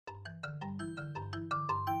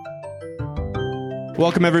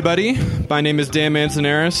Welcome, everybody. My name is Dan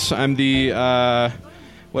Manzanares. I'm the,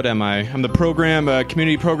 what am I? I'm the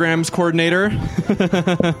community programs coordinator.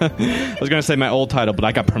 I was going to say my old title, but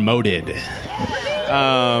I got promoted.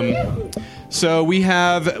 So we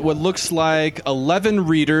have what looks like 11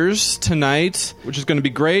 readers tonight, which is going to be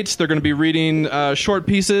great. They're going to be reading short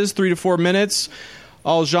pieces, 3 to 4 minutes.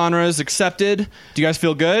 All genres accepted. Do you guys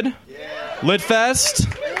feel good? Yeah.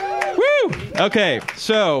 Litfest? Woo! Okay,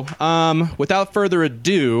 so without further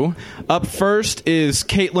ado, up first is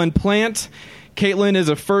Caitlin Plant. Caitlin is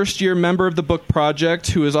a first-year member of the Book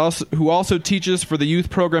Project who also teaches for the youth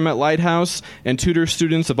program at Lighthouse and tutors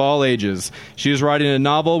students of all ages. She is writing a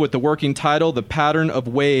novel with the working title The Pattern of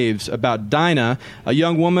Waves about Dinah, a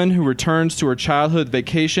young woman who returns to her childhood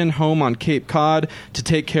vacation home on Cape Cod to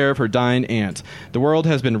take care of her dying aunt. The world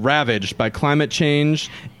has been ravaged by climate change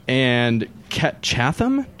and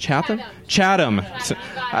Chatham.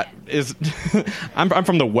 I'm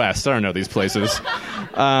from the West. I don't know these places.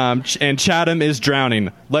 And Chatham is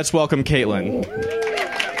drowning. Let's welcome Caitlin.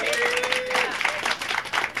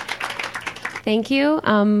 Thank you.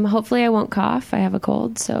 Hopefully I won't cough. I have a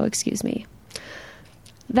cold, so excuse me.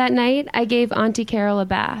 That night, I gave Auntie Carol a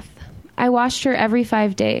bath. I washed her every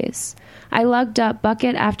 5 days. I lugged up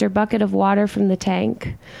bucket after bucket of water from the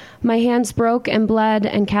tank. My hands broke and bled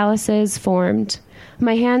and calluses formed.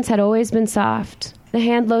 My hands had always been soft. The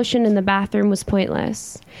hand lotion in the bathroom was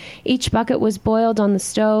pointless. Each bucket was boiled on the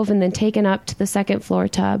stove and then taken up to the second floor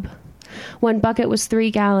tub. One bucket was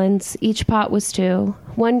 3 gallons. Each pot was 2.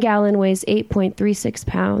 1 gallon weighs 8.36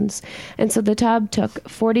 pounds. And so the tub took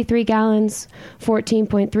 43 gallons,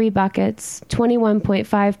 14.3 buckets,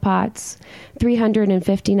 21.5 pots,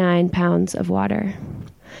 359 pounds of water.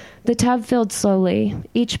 The tub filled slowly.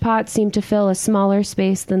 Each pot seemed to fill a smaller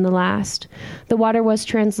space than the last. The water was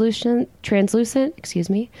translucent,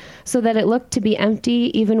 so that it looked to be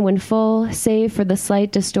empty even when full, save for the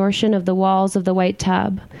slight distortion of the walls of the white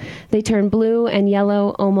tub. They turned blue and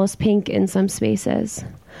yellow, almost pink in some spaces.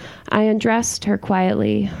 I undressed her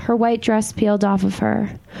quietly, her white dress peeled off of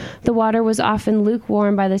her. The water was often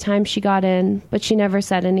lukewarm by the time she got in, but she never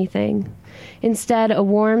said anything. Instead, a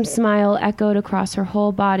warm smile echoed across her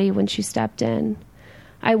whole body when she stepped in.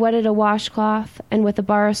 I wetted a washcloth and with a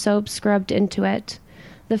bar of soap scrubbed into it.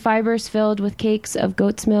 The fibers filled with cakes of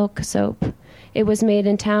goat's milk soap. It was made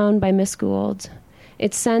in town by Miss Gould.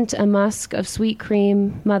 It sent a musk of sweet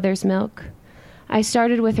cream, mother's milk. I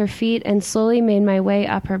started with her feet and slowly made my way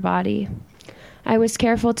up her body. I was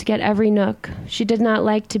careful to get every nook. She did not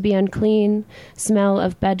like to be unclean, smell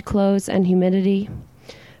of bedclothes and humidity.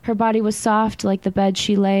 Her body was soft like the bed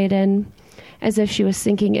she laid in, as if she was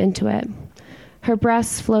sinking into it. Her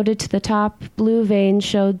breasts floated to the top, blue veins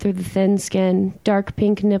showed through the thin skin, dark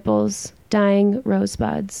pink nipples, dying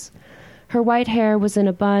rosebuds. Her white hair was in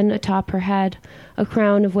a bun atop her head, a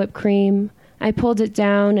crown of whipped cream. I pulled it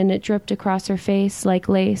down and it dripped across her face like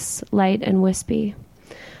lace, light and wispy.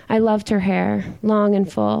 I loved her hair, long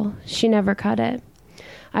and full. She never cut it.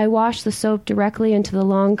 I washed the soap directly into the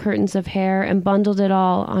long curtains of hair and bundled it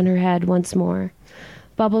all on her head once more.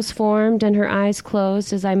 Bubbles formed and her eyes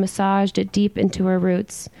closed as I massaged it deep into her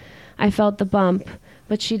roots. I felt the bump,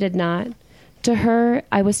 but she did not. To her,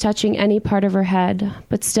 I was touching any part of her head,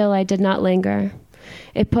 but still I did not linger.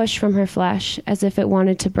 It pushed from her flesh as if it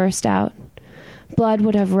wanted to burst out. Blood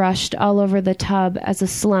would have rushed all over the tub as a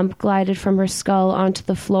slump glided from her skull onto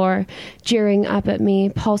the floor, jeering up at me,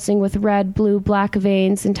 pulsing with red, blue, black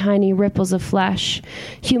veins and tiny ripples of flesh.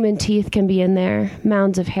 Human teeth can be in there,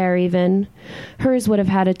 mounds of hair even. Hers would have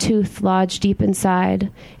had a tooth lodged deep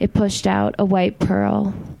inside. It pushed out a white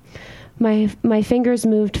pearl. My fingers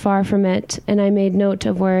moved far from it, and I made note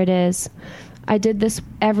of where it is. I did this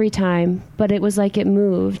every time, but it was like it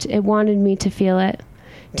moved. It wanted me to feel it.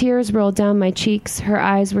 Tears rolled down my cheeks. Her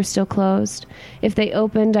eyes were still closed. If they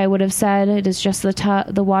opened, I would have said, it is just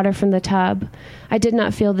the water from the tub. I did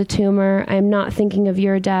not feel the tumor. I am not thinking of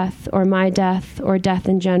your death, or my death, or death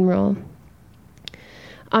in general.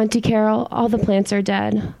 Auntie Carol, all the plants are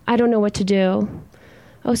dead. I don't know what to do.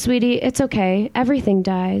 Oh, sweetie, it's okay. Everything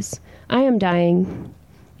dies. I am dying.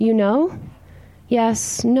 You know?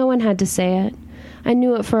 Yes, no one had to say it. I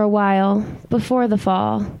knew it for a while, before the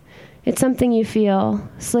fall. It's something you feel,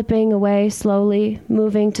 slipping away slowly,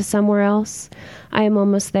 moving to somewhere else. I am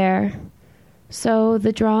almost there. So,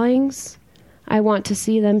 the drawings? I want to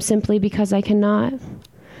see them simply because I cannot.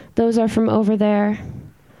 Those are from over there.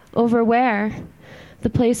 Over where? The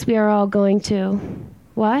place we are all going to.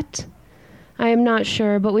 What? I am not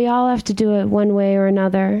sure, but we all have to do it one way or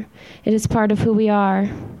another. It is part of who we are.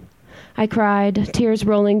 I cried, tears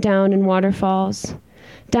rolling down in waterfalls.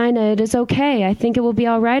 Dinah, it is okay. I think it will be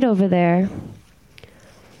all right over there.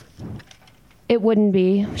 It wouldn't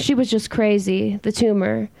be. She was just crazy, the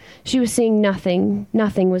tumor. She was seeing nothing.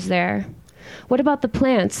 Nothing was there. What about the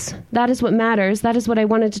plants? That is what matters. That is what I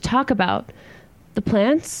wanted to talk about. The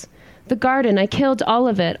plants? The garden. I killed all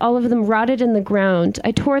of it. All of them rotted in the ground.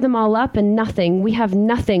 I tore them all up and nothing. We have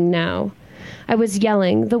nothing now. I was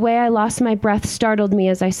yelling. The way I lost my breath startled me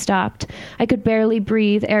as I stopped. I could barely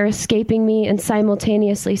breathe, air escaping me and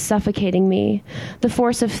simultaneously suffocating me. The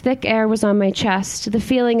force of thick air was on my chest, the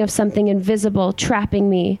feeling of something invisible trapping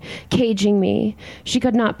me, caging me. She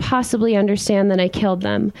could not possibly understand that I killed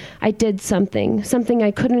them. I did something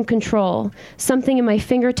I couldn't control, something in my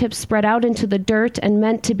fingertips spread out into the dirt and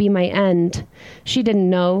meant to be my end. She didn't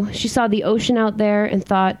know. She saw the ocean out there and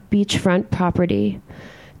thought beachfront property.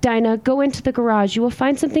 Dinah, go into the garage. You will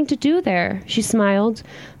find something to do there. She smiled.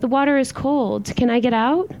 The water is cold. Can I get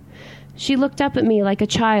out? She looked up at me like a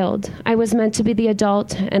child. I was meant to be the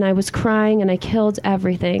adult, and I was crying, and I killed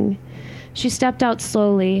everything. She stepped out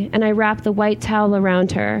slowly, and I wrapped the white towel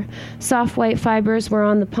around her. Soft white fibers were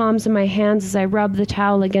on the palms of my hands as I rubbed the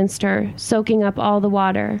towel against her, soaking up all the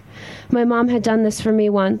water. My mom had done this for me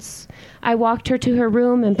once. I walked her to her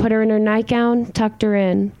room and put her in her nightgown, tucked her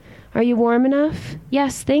in. Are you warm enough?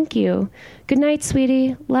 Yes, thank you. Good night,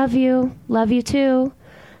 sweetie. Love you. Love you too.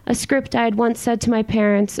 A script I had once said to my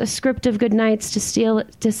parents, a script of good nights to seal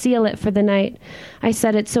it for the night. I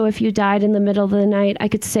said it so if you died in the middle of the night, I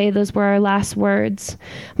could say those were our last words.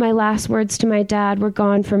 My last words to my dad were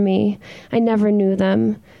gone from me. I never knew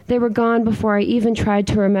them. They were gone before I even tried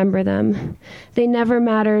to remember them. They never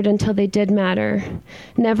mattered until they did matter.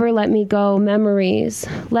 Never let me go, memories.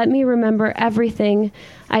 Let me remember everything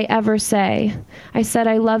I ever say. I said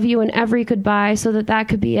I love you in every goodbye so that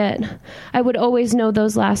could be it. I would always know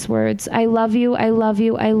those last words. I love you, I love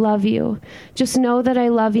you, I love you. Just know that I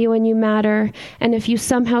love you and you matter, and if you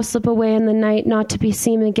somehow slip away in the night not to be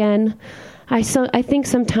seen again, I think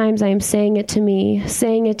sometimes I am saying it to me,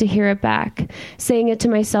 saying it to hear it back, saying it to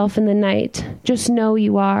myself in the night. Just know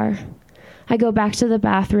you are. I go back to the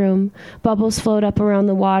bathroom. Bubbles float up around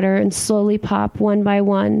the water and slowly pop one by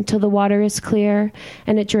one till the water is clear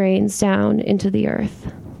and it drains down into the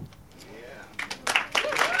earth.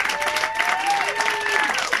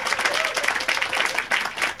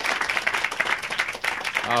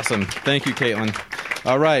 Awesome. Thank you, Caitlin.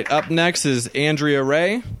 All right, up next is Andrea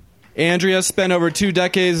Ray. Andrea spent over 2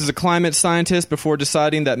 decades as a climate scientist before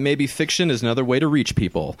deciding that maybe fiction is another way to reach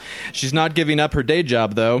people. She's not giving up her day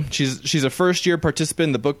job, though. She's a first-year participant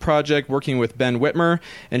in the book project working with Ben Whitmer,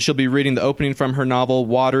 and she'll be reading the opening from her novel,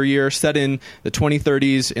 Water Year, set in the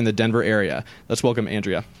 2030s in the Denver area. Let's welcome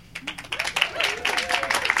Andrea.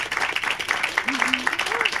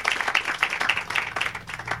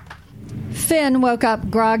 Finn woke up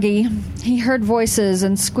groggy. He heard voices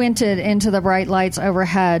and squinted into the bright lights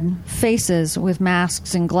overhead, faces with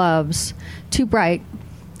masks and gloves. Too bright.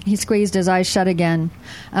 He squeezed his eyes shut again.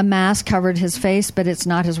 A mask covered his face, but it's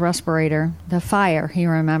not his respirator. The fire, he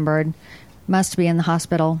remembered. Must be in the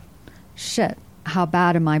hospital. Shit, how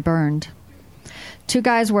bad am I burned? 2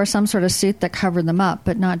 guys wore some sort of suit that covered them up,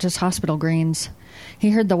 but not just hospital greens.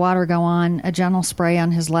 He heard the water go on, a gentle spray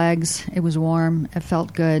on his legs. It was warm. It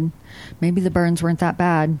felt good. Maybe the burns weren't that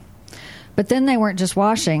bad. But then they weren't just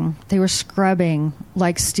washing. They were scrubbing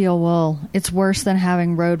like steel wool. It's worse than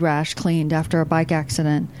having road rash cleaned after a bike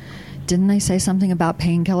accident. Didn't they say something about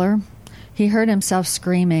painkiller? He heard himself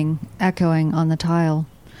screaming, echoing on the tile.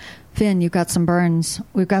 Finn, you've got some burns.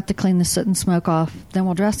 We've got to clean the soot and smoke off. Then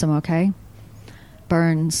we'll dress them, okay?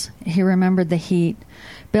 Burns. He remembered the heat,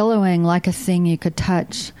 billowing like a thing you could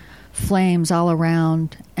touch, flames all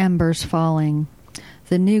around, embers falling.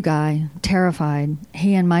 The new guy, terrified,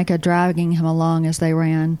 he and Micah dragging him along as they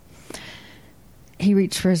ran. He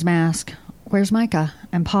reached for his mask. Where's Micah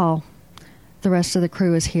and Paul? The rest of the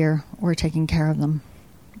crew is here. We're taking care of them.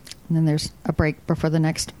 And then there's a break before the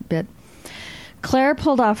next bit. Claire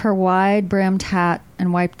pulled off her wide-brimmed hat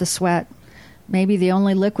and wiped the sweat, maybe the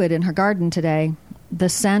only liquid in her garden today. The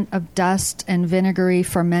scent of dust and vinegary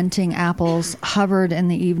fermenting apples hovered in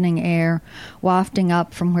the evening air, wafting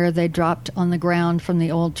up from where they dropped on the ground from the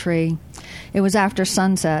old tree. It was after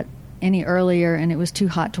sunset, any earlier, and it was too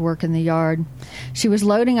hot to work in the yard. She was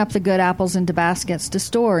loading up the good apples into baskets to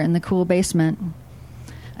store in the cool basement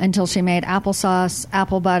until she made applesauce,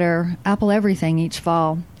 apple butter, apple everything each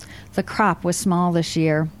fall. The crop was small this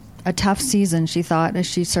year. A tough season, she thought, as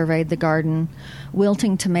she surveyed the garden.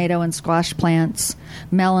 Wilting tomato and squash plants,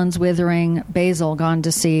 melons withering, basil gone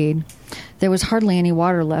to seed. There was hardly any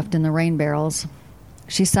water left in the rain barrels.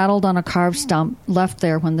 She settled on a carved stump left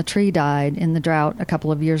there when the tree died in the drought a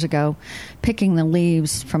couple of years ago, picking the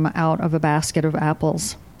leaves from out of a basket of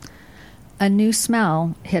apples. A new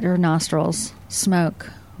smell hit her nostrils.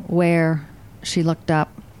 Smoke. Where? She looked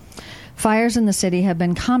up. Fires in the city have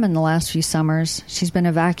been common the last few summers. She's been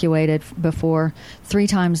evacuated before 3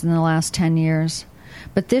 times in the last 10 years.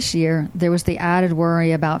 But this year, there was the added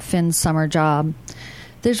worry about Finn's summer job.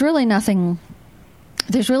 There's really nothing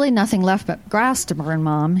left but grass to burn,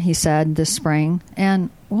 Mom, he said this spring, and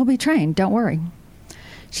we'll be trained, don't worry.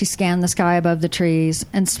 She scanned the sky above the trees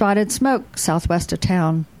and spotted smoke southwest of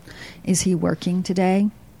town. Is he working today?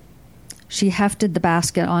 She hefted the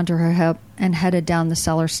basket onto her hip and headed down the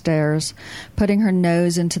cellar stairs, putting her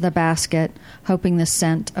nose into the basket, hoping the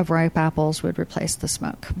scent of ripe apples would replace the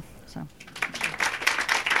smoke. So.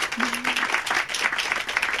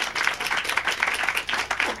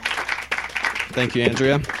 Thank you,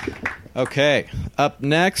 Andrea. Okay, up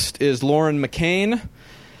next is Lauren McCain.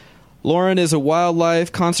 Lauren is a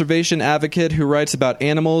wildlife conservation advocate who writes about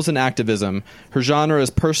animals and activism. Her genre is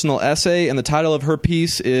personal essay, and the title of her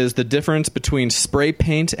piece is The Difference Between Spray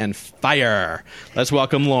Paint and Fire. Let's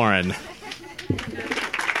welcome Lauren.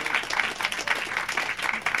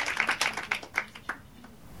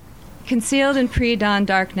 Concealed in pre-dawn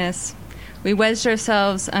darkness, we wedged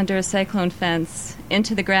ourselves under a cyclone fence,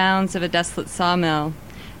 into the grounds of a desolate sawmill,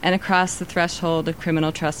 and across the threshold of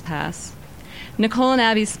criminal trespass. Nicole and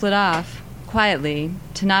Abby split off, quietly,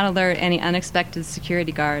 to not alert any unexpected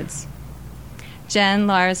security guards. Jen,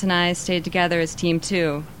 Lars, and I stayed together as Team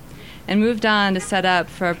 2, and moved on to set up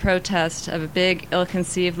for a protest of a big,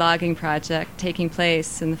 ill-conceived logging project taking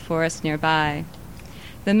place in the forest nearby.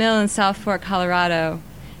 The mill in South Fork, Colorado,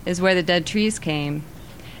 is where the dead trees came,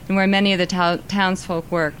 and where many of the townsfolk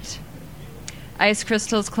worked. Ice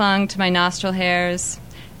crystals clung to my nostril hairs,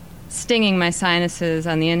 stinging my sinuses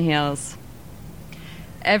on the inhales.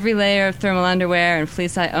 Every layer of thermal underwear and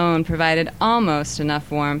fleece I owned provided almost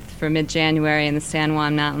enough warmth for mid-January in the San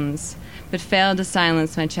Juan Mountains, but failed to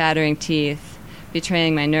silence my chattering teeth,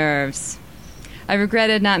 betraying my nerves. I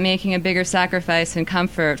regretted not making a bigger sacrifice in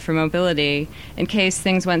comfort for mobility in case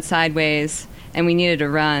things went sideways and we needed to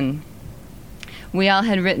run. We all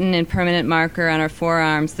had written in permanent marker on our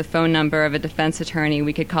forearms the phone number of a defense attorney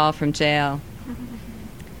we could call from jail.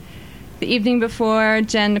 The evening before,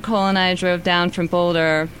 Jen, Nicole, and I drove down from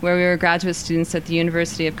Boulder, where we were graduate students at the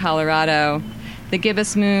University of Colorado. The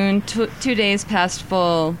gibbous moon, 2 days past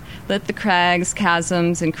full, lit the crags,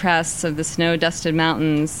 chasms, and crests of the snow-dusted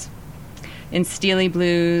mountains in steely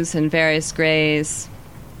blues and various grays.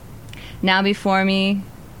 Now before me,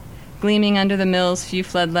 gleaming under the mill's few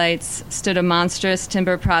floodlights, stood a monstrous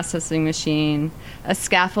timber processing machine, a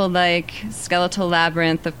scaffold-like skeletal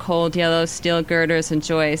labyrinth of cold yellow steel girders and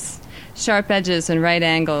joists, sharp edges and right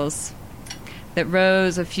angles that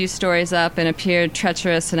rose a few stories up and appeared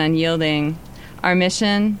treacherous and unyielding. Our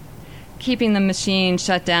mission? Keeping the machine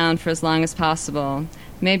shut down for as long as possible.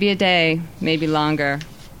 Maybe a day, maybe longer.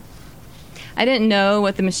 I didn't know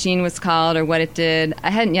what the machine was called or what it did. I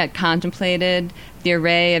hadn't yet contemplated the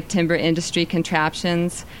array of timber industry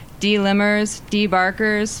contraptions, delimbers,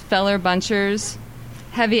 debarkers, feller bunchers,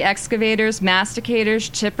 heavy excavators,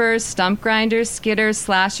 masticators, chippers, stump grinders, skidders,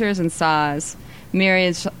 slashers, and saws.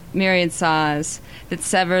 Myriad saws that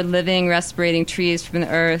severed living, respirating trees from the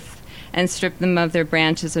earth and stripped them of their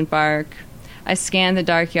branches and bark. I scanned the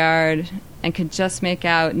dark yard and could just make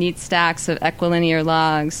out neat stacks of equilinear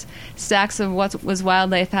logs, stacks of what was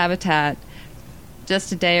wildlife habitat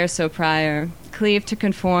just a day or so prior, cleaved to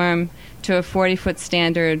conform to a 40-foot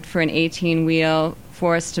standard for an 18-wheel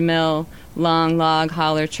forest-to-mill long log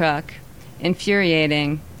hauler truck.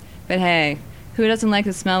 Infuriating. But hey, who doesn't like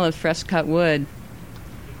the smell of fresh-cut wood?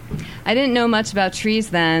 I didn't know much about trees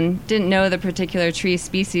then, didn't know the particular tree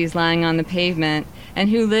species lying on the pavement, and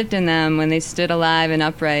who lived in them when they stood alive and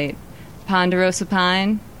upright. Ponderosa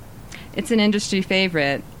pine? It's an industry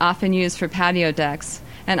favorite, often used for patio decks,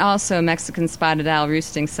 and also Mexican spotted owl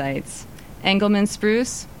roosting sites. Engelmann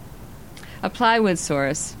spruce? A plywood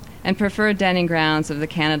source, and preferred denning grounds of the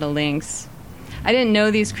Canada lynx. I didn't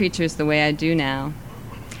know these creatures the way I do now.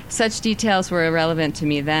 Such details were irrelevant to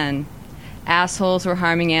me then. Assholes were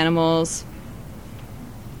harming animals,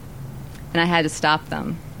 and I had to stop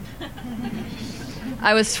them.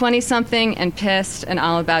 I was 20-something and pissed and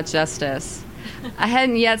all about justice. I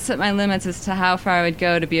hadn't yet set my limits as to how far I would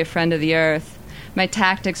go to be a friend of the earth. My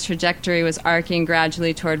tactics trajectory was arcing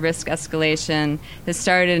gradually toward risk escalation that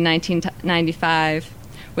started in 1995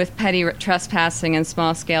 with petty trespassing and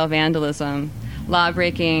small-scale vandalism.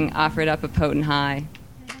 Law-breaking offered up a potent high.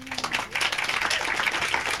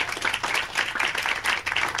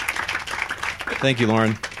 Thank you,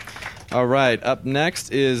 Lauren. All right, up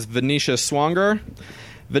next is Venetia Swanger.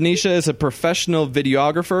 Venetia is a professional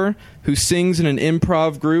videographer who sings in an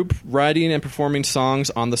improv group, writing and performing songs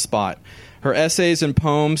on the spot. Her essays and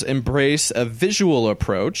poems embrace a visual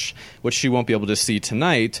approach, which she won't be able to see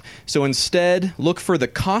tonight. So instead, look for the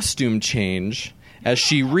costume change as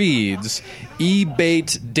she reads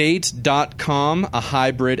ebaitedate.com, a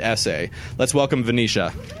hybrid essay. Let's welcome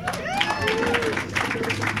Venetia.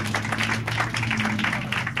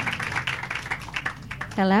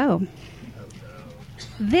 Hello.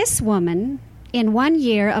 This woman, in 1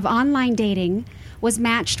 year of online dating, was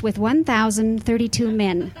matched with 1,032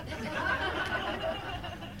 men.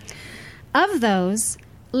 Of those,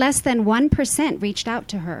 less than 1% reached out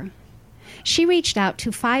to her. She reached out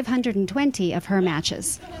to 520 of her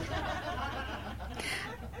matches.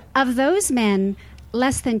 Of those men,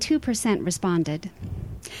 less than 2% responded.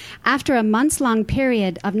 After a months-long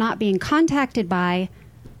period of not being contacted by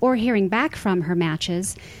or hearing back from her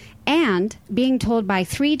matches, and being told by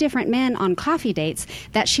 3 different men on coffee dates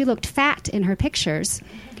that she looked fat in her pictures,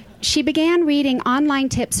 she began reading online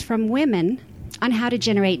tips from women on how to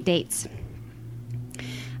generate dates.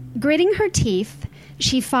 Gritting her teeth,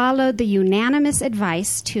 she followed the unanimous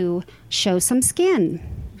advice to show some skin.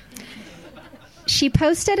 She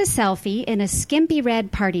posted a selfie in a skimpy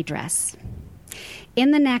red party dress. In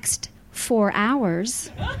the next 4 hours,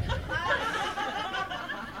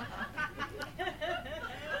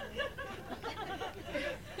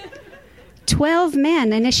 "12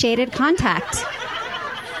 men initiated contact.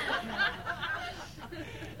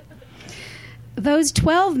 Those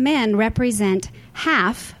 12 men represent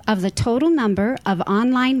half of the total number of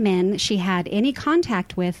online men she had any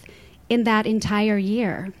contact with in that entire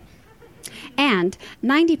year. And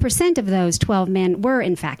 90% of those 12 men were,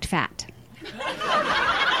 in fact, fat.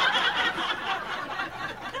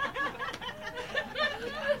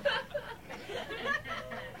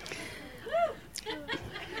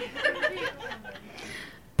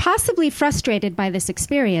 Possibly frustrated by this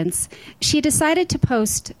experience, she decided to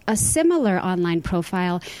post a similar online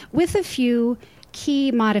profile with a few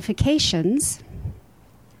key modifications.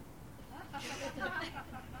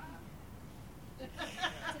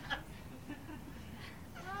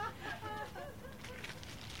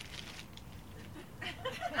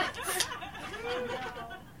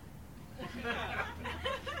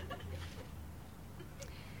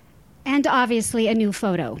 And obviously a new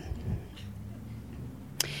photo.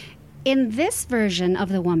 In this version of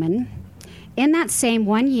the woman, in that same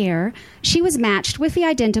 1 year, she was matched with the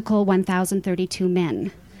identical 1,032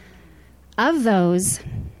 men. Of those,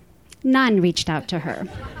 none reached out to her.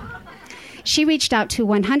 She reached out to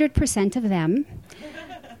 100% of them.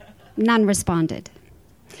 None responded.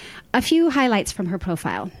 A few highlights from her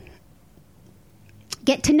profile.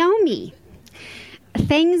 Get to know me.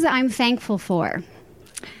 Things I'm thankful for.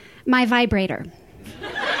 My vibrator.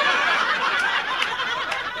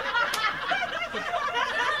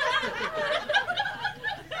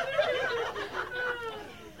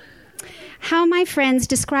 How my friends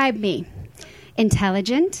describe me.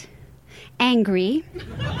 Intelligent, angry,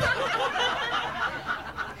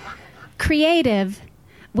 creative,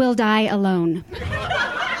 will die alone.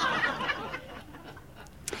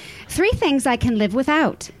 3 things I can live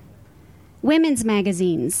without. Women's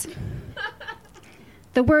magazines.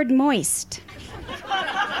 The word moist.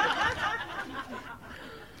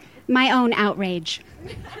 My own outrage.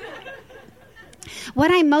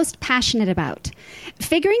 What I'm most passionate about.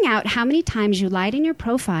 Figuring out how many times you lied in your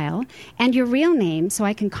profile and your real name so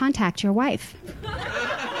I can contact your wife.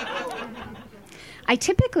 I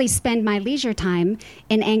typically spend my leisure time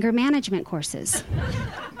in anger management courses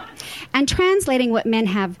and translating what men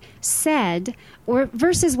have said or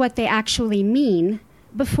versus what they actually mean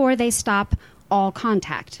before they stop all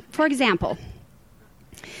contact. For example,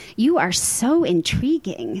 you are so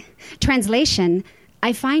intriguing. Translation,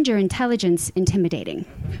 I find your intelligence intimidating.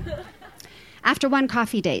 After one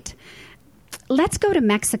coffee date, let's go to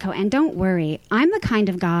Mexico, and don't worry, I'm the kind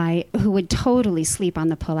of guy who would totally sleep on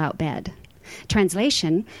the pull-out bed.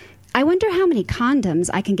 Translation, I wonder how many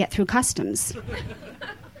condoms I can get through customs.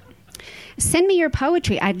 Send me your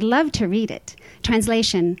poetry, I'd love to read it.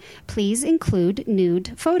 Translation, please include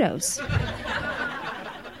nude photos.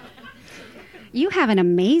 You have an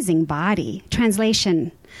amazing body.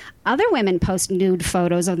 Translation, other women post nude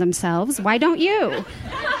photos of themselves, why don't you?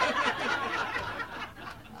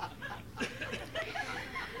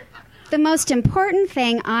 The most important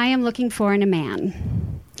thing I am looking for in a man.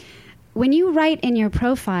 When you write in your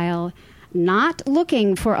profile, not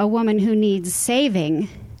looking for a woman who needs saving,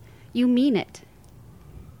 you mean it.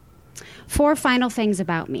 4 final things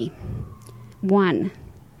about me. 1,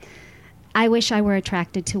 I wish I were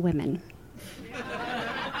attracted to women.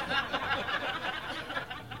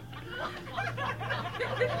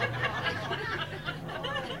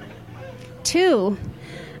 2,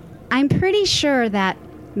 I'm pretty sure that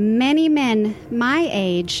many men my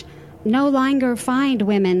age no longer find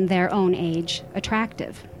women their own age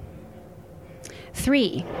attractive.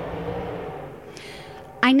 3,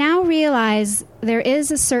 I now realize there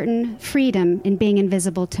is a certain freedom in being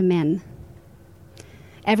invisible to men.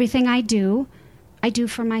 Everything I do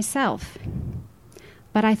for myself.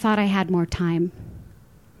 But I thought I had more time.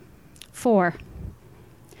 4,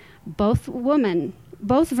 both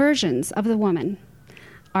versions of the woman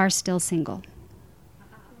are still single.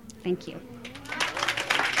 Thank you.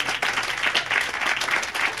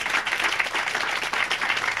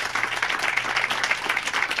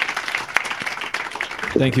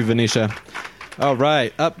 Thank you, Venetia. All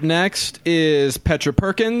right, up next is Petra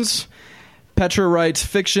Perkins. Petra writes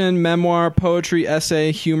fiction, memoir, poetry,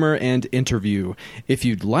 essay, humor, and interview. If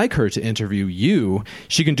you'd like her to interview you,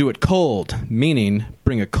 she can do it cold, meaning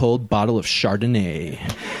bring a cold bottle of Chardonnay.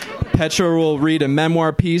 Petra will read a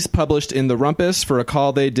memoir piece published in The Rumpus for a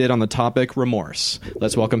call they did on the topic remorse.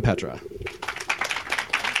 Let's welcome Petra.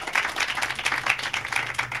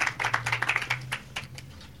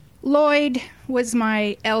 Lloyd was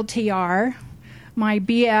my LTR, my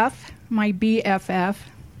BF, my BFF.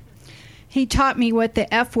 He taught me what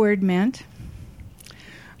the F word meant.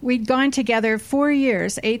 We'd gone together 4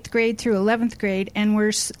 years, 8th grade through 11th grade, and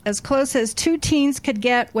were as close as two teens could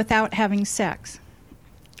get without having sex.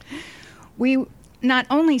 We not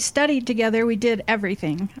only studied together, we did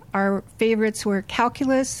everything. Our favorites were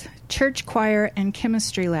calculus, church choir, and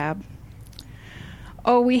chemistry lab.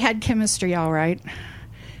 Oh, we had chemistry all right.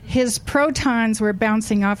 His protons were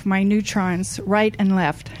bouncing off my neutrons right and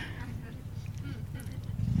left.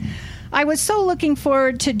 I was so looking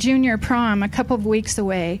forward to junior prom a couple of weeks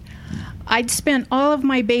away. I'd spent all of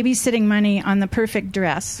my babysitting money on the perfect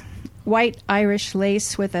dress, white Irish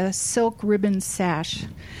lace with a silk ribbon sash.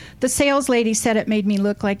 The sales lady said it made me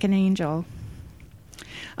look like an angel.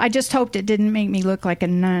 I just hoped it didn't make me look like a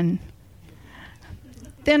nun.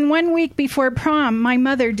 Then 1 week before prom, my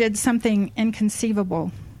mother did something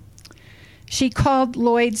inconceivable. She called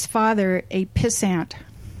Lloyd's father a pissant.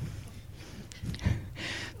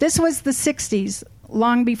 This was the 60s,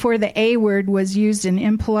 long before the A word was used in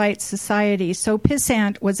impolite society, so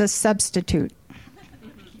pissant was a substitute.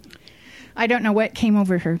 I don't know what came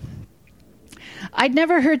over her. I'd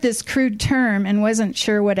never heard this crude term and wasn't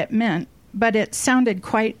sure what it meant, but it sounded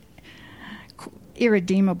quite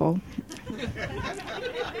irredeemable.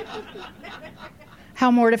 How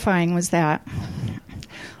mortifying was that?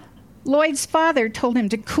 Lloyd's father told him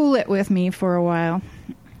to cool it with me for a while.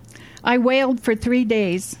 I wailed for 3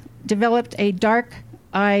 days, developed a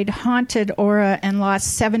dark-eyed, haunted aura, and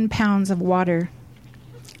lost 7 pounds of water.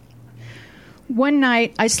 One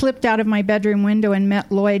night, I slipped out of my bedroom window and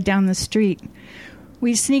met Lloyd down the street.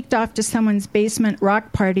 We sneaked off to someone's basement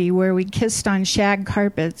rock party where we kissed on shag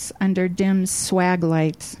carpets under dim swag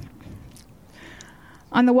lights.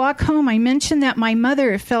 On the walk home, I mentioned that my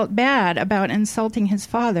mother felt bad about insulting his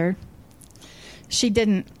father. She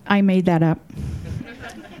didn't. I made that up.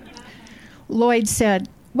 Lloyd said,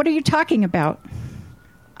 "What are you talking about?"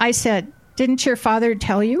 I said, "Didn't your father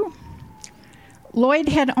tell you?" Lloyd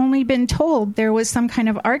had only been told there was some kind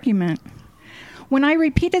of argument. When I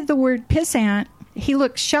repeated the word pissant, he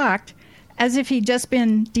looked shocked, as if he'd just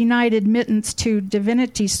been denied admittance to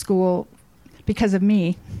divinity school because of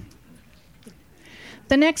me.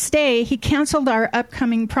 The next day, he canceled our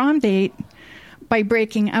upcoming prom date by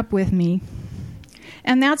breaking up with me.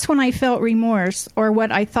 And that's when I felt remorse, or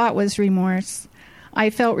what I thought was remorse. I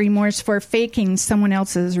felt remorse for faking someone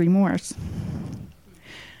else's remorse.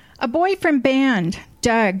 A boy from band,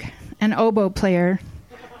 Doug, an oboe player,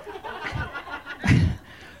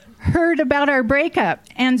 heard about our breakup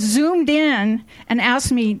and zoomed in and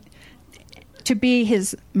asked me to be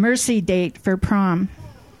his mercy date for prom.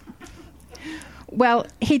 Well,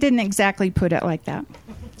 he didn't exactly put it like that.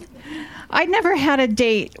 I'd never had a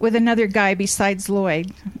date with another guy besides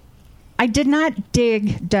Lloyd. I did not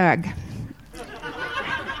dig Doug.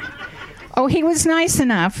 Oh, he was nice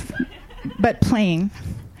enough, but plain.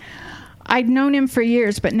 I'd known him for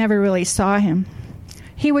years, but never really saw him.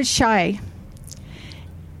 He was shy.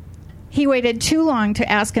 He waited too long to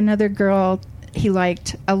ask another girl he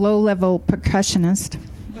liked, a low-level percussionist.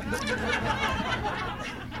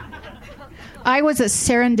 I was a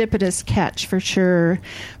serendipitous catch, for sure.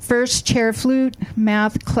 First chair flute,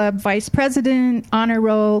 math club vice president, honor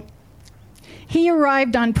roll. He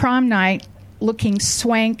arrived on prom night looking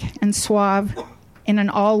swank and suave in an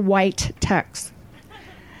all-white tux.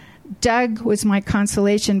 Doug was my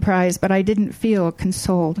consolation prize, but I didn't feel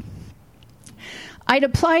consoled. I'd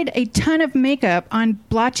applied a ton of makeup on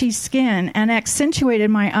blotchy skin and accentuated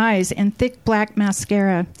my eyes in thick black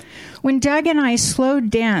mascara. When Doug and I slowed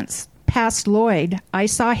dance past Lloyd, I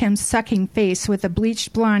saw him sucking face with a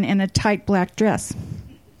bleached blonde in a tight black dress.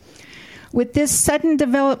 With this sudden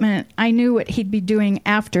development, I knew what he'd be doing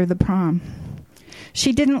after the prom.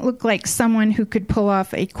 She didn't look like someone who could pull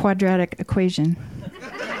off a quadratic equation.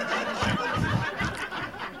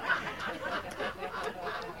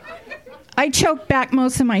 I choked back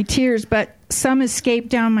most of my tears, but some escaped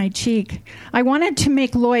down my cheek. I wanted to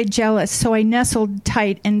make Lloyd jealous, so I nestled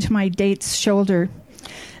tight into my date's shoulder.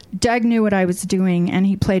 Doug knew what I was doing, and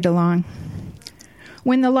he played along.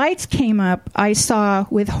 When the lights came up, I saw,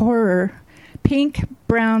 with horror, pink,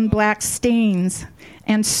 brown, black stains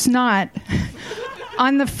and snot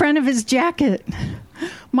on the front of his jacket.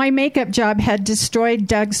 My makeup job had destroyed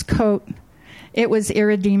Doug's coat. It was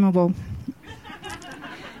irredeemable.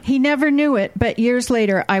 He never knew it, but years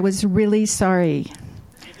later, I was really sorry.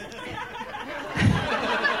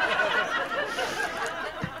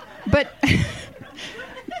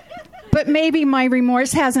 But maybe my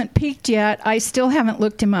remorse hasn't peaked yet. I still haven't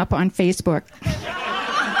looked him up on Facebook.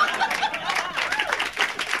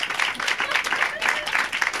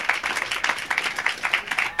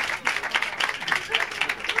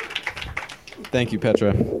 Thank you,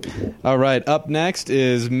 Petra. All right, up next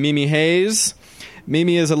is Mimi Hayes.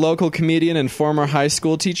 Mimi is a local comedian and former high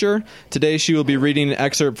school teacher. Today she will be reading an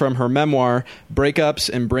excerpt from her memoir, Breakups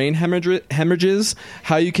and Brain Hemorrhages,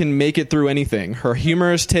 How You Can Make It Through Anything, her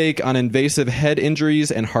humorous take on invasive head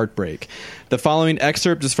injuries and heartbreak. The following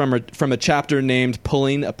excerpt is from a chapter named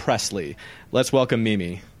Pulling a Presley. Let's welcome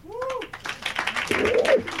Mimi.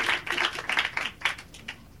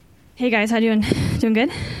 Hey guys, how you doing? Doing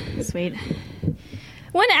good? Sweet.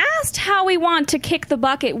 When asked how we want to kick the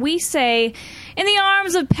bucket, we say, in the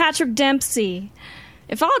arms of Patrick Dempsey.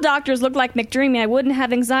 If all doctors looked like McDreamy, I wouldn't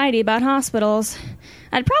have anxiety about hospitals.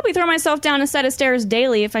 I'd probably throw myself down a set of stairs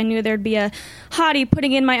daily if I knew there'd be a hottie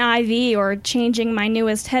putting in my IV or changing my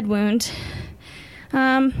newest head wound.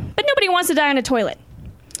 But nobody wants to die in a toilet.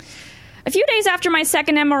 A few days after my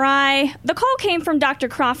second MRI, the call came from Dr.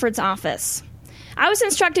 Crawford's office. I was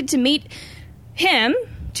instructed to meet him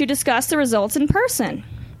to discuss the results in person.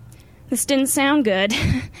 This didn't sound good.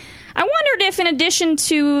 I wondered if, in addition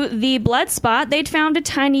to the blood spot, they'd found a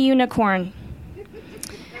tiny unicorn.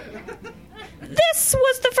 This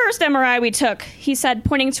was the first MRI we took, he said,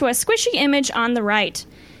 pointing to a squishy image on the right.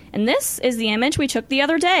 And this is the image we took the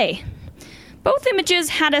other day. Both images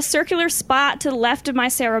had a circular spot to the left of my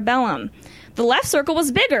cerebellum. The left circle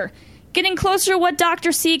was bigger, getting closer to what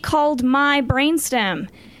Dr. C called my brainstem.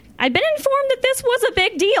 I'd been informed that this was a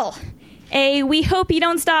big deal. A we hope you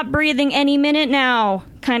don't stop breathing any minute now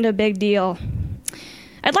kind of big deal.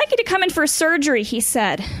 I'd like you to come in for surgery, he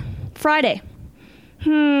said. Friday.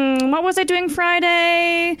 What was I doing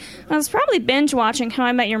Friday? I was probably binge watching How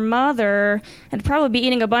I Met Your Mother. I'd probably be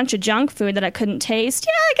eating a bunch of junk food that I couldn't taste.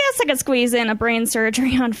 Yeah, I guess I could squeeze in a brain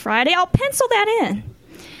surgery on Friday. I'll pencil that in.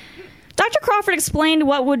 Dr. Crawford explained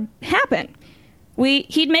what would happen.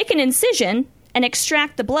 He'd make an incision and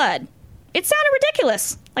extract the blood. It sounded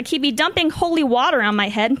ridiculous, like he'd be dumping holy water on my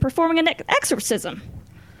head and performing an exorcism.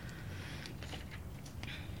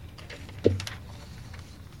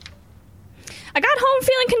 I got home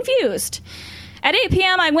feeling confused. At 8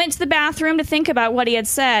 p.m., I went to the bathroom to think about what he had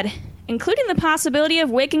said, including the possibility of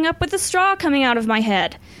waking up with a straw coming out of my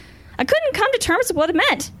head. I couldn't come to terms with what it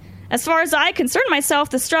meant. As far as I concerned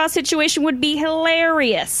myself, the straw situation would be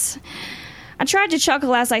hilarious. I tried to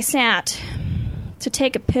chuckle as I sat to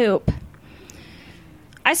take a poop.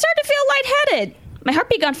 I started to feel lightheaded. My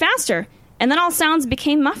heartbeat got faster, and then all sounds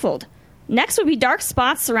became muffled. Next would be dark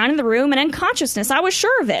spots surrounding the room and unconsciousness. I was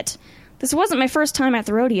sure of it. This wasn't my first time at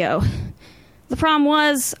the rodeo. The problem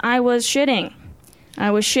was I was shitting.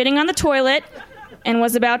 I was shitting on the toilet and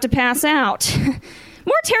was about to pass out.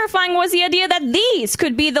 More terrifying was the idea that these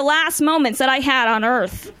could be the last moments that I had on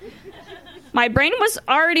Earth. My brain was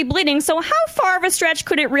already bleeding, so how far of a stretch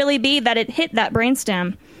could it really be that it hit that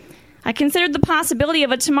brainstem? I considered the possibility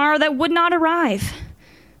of a tomorrow that would not arrive.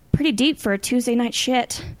 Pretty deep for a Tuesday night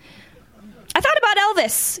shit. I thought about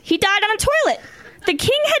Elvis. He died on a toilet. The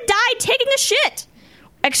king had died taking a shit.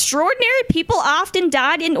 Extraordinary people often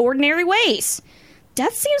died in ordinary ways.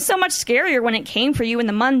 Death seems so much scarier when it came for you in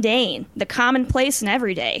the mundane, the commonplace and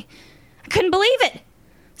everyday. I couldn't believe it.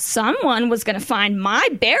 Someone was going to find my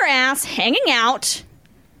bare ass hanging out,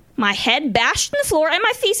 my head bashed in the floor, and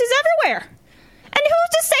my feces everywhere. And who's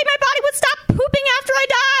to say my body would stop pooping after I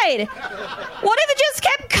died? What if it just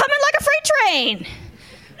kept coming like a freight train?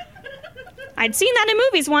 I'd seen that in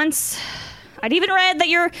movies once. I'd even read that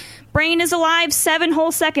your brain is alive 7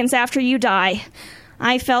 whole seconds after you die.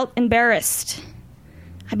 I felt embarrassed.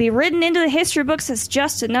 I'd be written into the history books as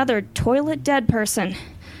just another toilet dead person.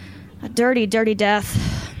 A dirty, dirty death.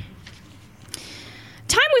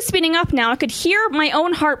 Time was speeding up now. I could hear my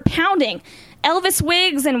own heart pounding. Elvis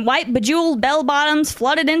wigs and white bejeweled bell-bottoms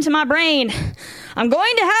flooded into my brain. I'm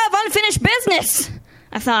going to have unfinished business,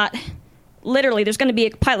 I thought. Literally, there's going to be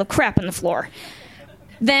a pile of crap on the floor.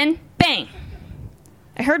 Then, bang.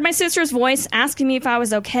 I heard my sister's voice asking me if I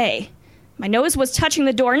was okay. My nose was touching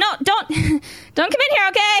the door. No, don't come in here,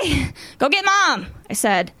 okay? Go get Mom, I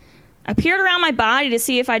said. I peered around my body to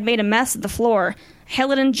see if I'd made a mess of the floor. I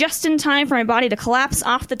held it in just in time for my body to collapse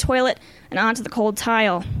off the toilet and onto the cold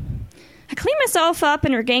tile. I cleaned myself up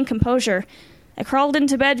and regained composure. I crawled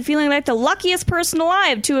into bed feeling like the luckiest person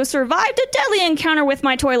alive to have survived a deadly encounter with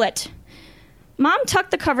my toilet. Mom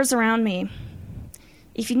tucked the covers around me.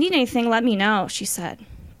 If you need anything, let me know, she said.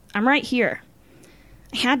 I'm right here.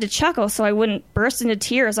 I had to chuckle so I wouldn't burst into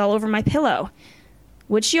tears all over my pillow.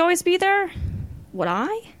 Would she always be there? Would I?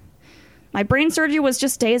 My brain surgery was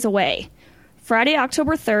just days away. Friday,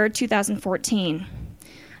 October 3rd, 2014.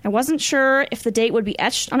 I wasn't sure if the date would be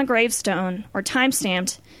etched on a gravestone or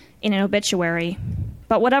time-stamped in an obituary.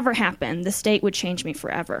 But whatever happened, this date would change me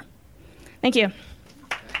forever. Thank you.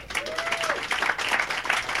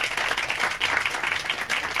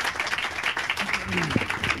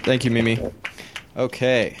 Thank you, Mimi.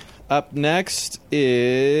 Okay. Up next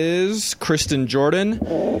is Kristen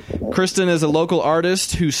Jordan. Kristen is a local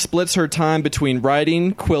artist who splits her time between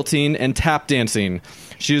writing, quilting, and tap dancing.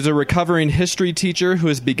 She is a recovering history teacher who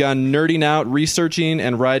has begun nerding out, researching,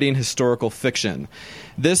 and writing historical fiction.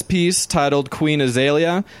 This piece, titled Queen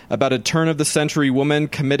Azalea, about a turn-of-the-century woman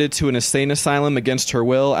committed to an insane asylum against her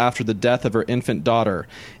will after the death of her infant daughter.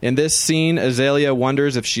 In this scene, Azalea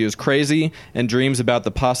wonders if she is crazy and dreams about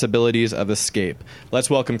the possibilities of escape. Let's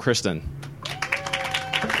welcome Kristen.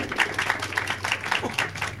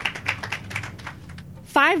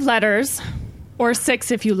 Five letters, or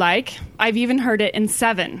 6 if you like. I've even heard it in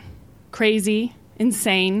 7. Crazy,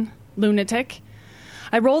 insane, lunatic.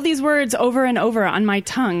 I roll these words over and over on my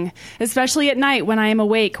tongue, especially at night when I am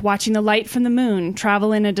awake watching the light from the moon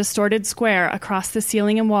travel in a distorted square across the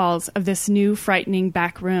ceiling and walls of this new frightening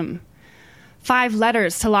back room. 5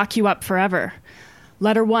 letters to lock you up forever.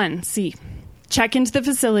 Letter 1, C. Check into the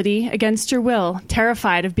facility against your will,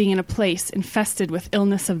 terrified of being in a place infested with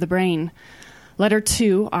illness of the brain. Letter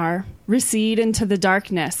 2, R. Recede into the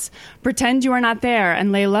darkness. Pretend you are not there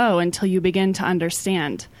and lay low until you begin to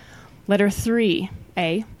understand. Letter 3,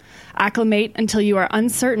 A. Acclimate until you are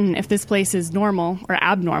uncertain if this place is normal or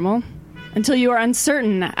abnormal. Until you are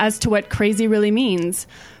uncertain as to what crazy really means,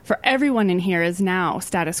 for everyone in here is now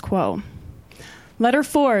status quo. Letter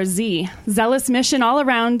 4, Z. Zealous mission all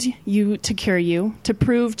around you to cure you, to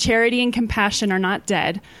prove charity and compassion are not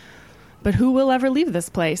dead. But who will ever leave this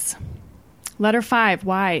place? Letter 5,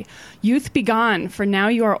 Y. Youth be gone, for now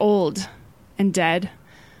you are old and dead.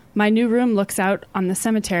 My new room looks out on the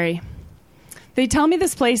cemetery. They tell me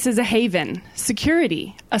this place is a haven,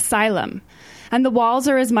 security, asylum, and the walls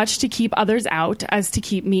are as much to keep others out as to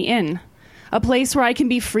keep me in. A place where I can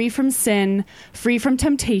be free from sin, free from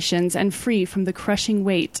temptations, and free from the crushing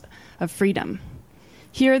weight of freedom.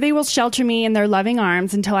 Here they will shelter me in their loving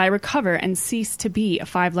arms until I recover and cease to be a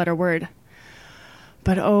 5-letter word.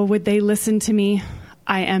 But oh, would they listen to me?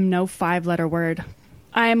 I am no 5-letter word.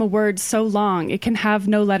 I am a word so long it can have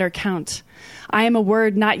no letter count. I am a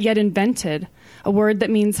word not yet invented, a word that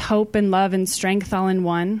means hope and love and strength all in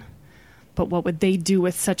one. But what would they do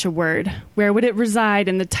with such a word? Where would it reside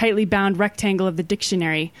in the tightly bound rectangle of the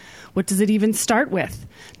dictionary? What does it even start with?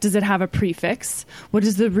 Does it have a prefix? What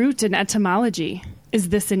is the root in etymology? Is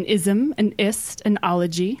this an ism, an ist, an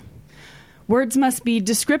ology? Words must be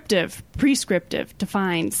descriptive, prescriptive,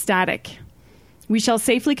 defined, static. We shall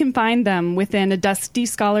safely confine them within a dusty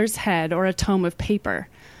scholar's head or a tome of paper.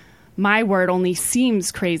 My word only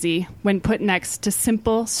seems crazy when put next to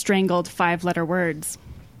simple, strangled 5-letter words.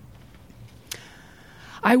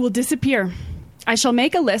 I will disappear. I shall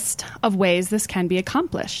make a list of ways this can be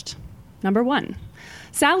accomplished. Number 1.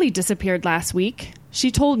 Sally disappeared last week.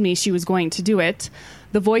 She told me she was going to do it.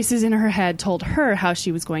 The voices in her head told her how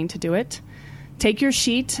she was going to do it. Take your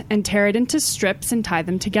sheet and tear it into strips and tie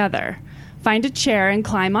them together. Find a chair and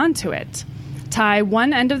climb onto it. Tie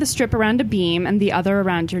one end of the strip around a beam and the other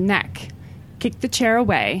around your neck. Kick the chair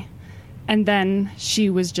away. And then she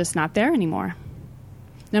was just not there anymore.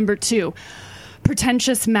 Number 2.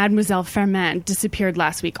 Pretentious Mademoiselle Fermant disappeared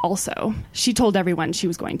last week also. She told everyone she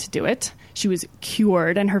was going to do it. She was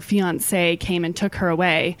cured, and her fiancé came and took her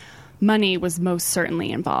away. Money was most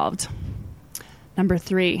certainly involved. Number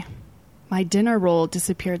 3, my dinner roll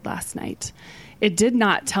disappeared last night. It did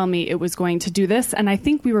not tell me it was going to do this, and I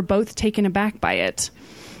think we were both taken aback by it.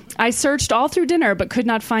 I searched all through dinner but could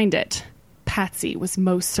not find it. Patsy was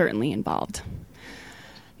most certainly involved.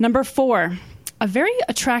 Number 4, a very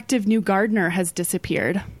attractive new gardener has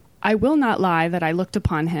disappeared. I will not lie that I looked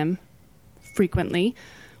upon him frequently.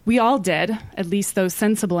 We all did, at least those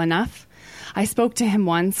sensible enough. I spoke to him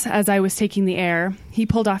once as I was taking the air. He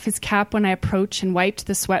pulled off his cap when I approached and wiped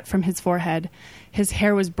the sweat from his forehead. His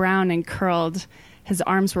hair was brown and curled. His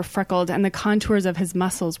arms were freckled, and the contours of his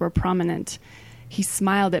muscles were prominent. He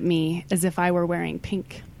smiled at me as if I were wearing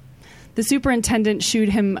pink. The superintendent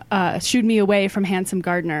shooed me away from handsome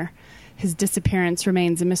Gardner. His disappearance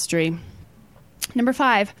remains a mystery. Number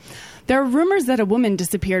 5, there are rumors that a woman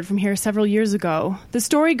disappeared from here several years ago. The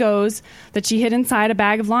story goes that she hid inside a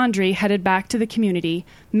bag of laundry headed back to the community,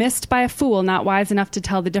 missed by a fool not wise enough to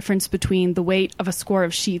tell the difference between the weight of a score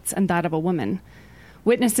of sheets and that of a woman.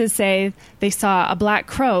 Witnesses say they saw a black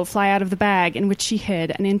crow fly out of the bag in which she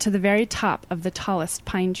hid and into the very top of the tallest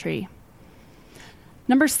pine tree.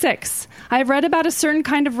 Number 6, I have read about a certain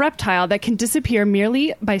kind of reptile that can disappear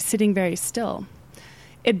merely by sitting very still.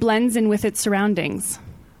 It blends in with its surroundings.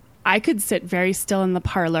 I could sit very still in the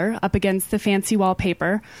parlor, up against the fancy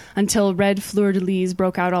wallpaper, until red fleur-de-lis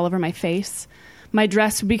broke out all over my face. My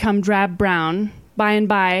dress would become drab brown. By and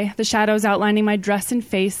by, the shadows outlining my dress and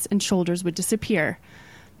face and shoulders would disappear.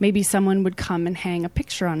 Maybe someone would come and hang a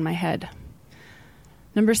picture on my head.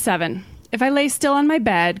 Number 7, if I lay still on my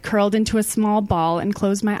bed, curled into a small ball, and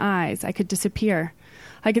closed my eyes, I could disappear.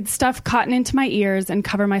 I could stuff cotton into my ears and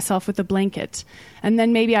cover myself with a blanket, and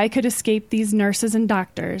then maybe I could escape these nurses and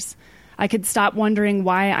doctors. I could stop wondering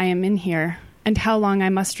why I am in here, and how long I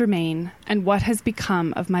must remain, and what has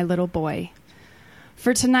become of my little boy.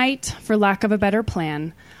 For tonight, for lack of a better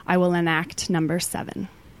plan, I will enact number 7.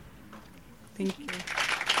 Thank you.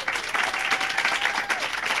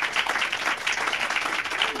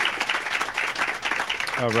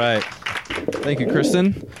 All right. Thank you,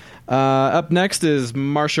 Kristen. Up next is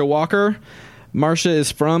Marcia Walker. Marcia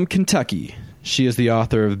is from Kentucky. She is the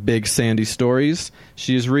author of Big Sandy Stories.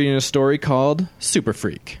 She is reading a story called Super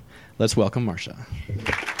Freak. Let's welcome Marcia.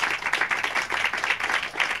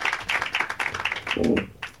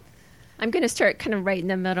 I'm going to start kind of right in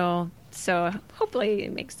the middle, so hopefully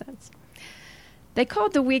it makes sense. They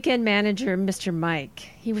called the weekend manager Mr. Mike.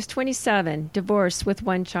 He was 27, divorced with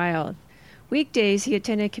 1 child. Weekdays, he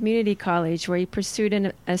attended community college where he pursued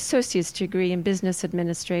an associate's degree in business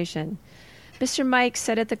administration. Mr. Mike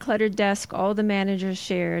sat at the cluttered desk all the managers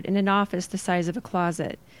shared in an office the size of a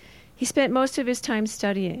closet. He spent most of his time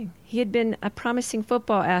studying. He had been a promising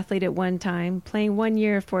football athlete at one time, playing 1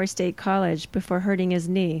 year for a state college before hurting his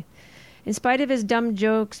knee. In spite of his dumb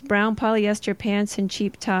jokes, brown polyester pants, and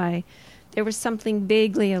cheap tie, there was something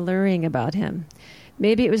vaguely alluring about him.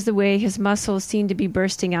 Maybe it was the way his muscles seemed to be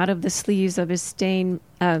bursting out of the sleeves of his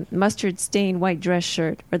mustard-stained white dress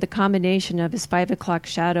shirt, or the combination of his 5 o'clock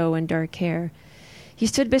shadow and dark hair. He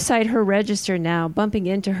stood beside her register now, bumping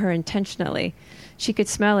into her intentionally. She could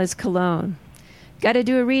smell his cologne. "Gotta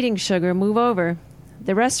do a reading, sugar. Move over."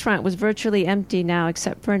 The restaurant was virtually empty now,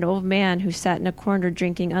 except for an old man who sat in a corner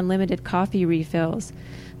drinking unlimited coffee refills.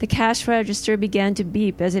 The cash register began to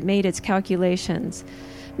beep as it made its calculations.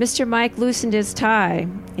 Mr. Mike loosened his tie,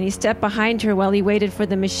 and he stepped behind her while he waited for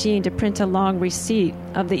the machine to print a long receipt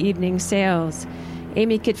of the evening's sales.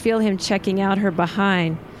 Amy could feel him checking out her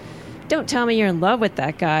behind. "Don't tell me you're in love with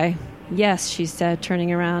that guy." "Yes," she said,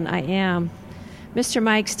 turning around, "I am." Mr.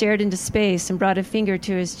 Mike stared into space and brought a finger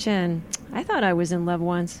to his chin. "I thought I was in love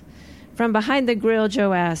once." From behind the grill,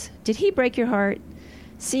 Joe asked, "Did he break your heart?"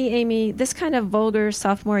 "See, Amy, this kind of vulgar,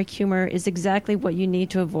 sophomoric humor is exactly what you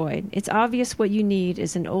need to avoid. It's obvious what you need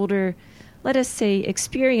is an older, let us say,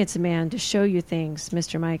 experienced man to show you things,"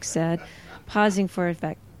 Mr. Mike said, pausing for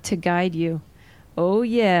effect, "to guide you." "Oh,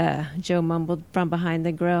 yeah," Joe mumbled from behind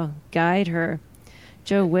the grill. "Guide her."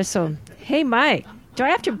 Joe whistled. "Hey, Mike, do I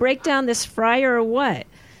have to break down this fryer or what?"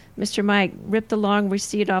 Mr. Mike ripped the long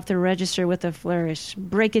receipt off the register with a flourish.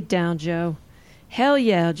 "Break it down, Joe." "Hell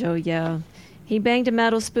yeah," Joe yelled. He banged a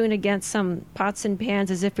metal spoon against some pots and pans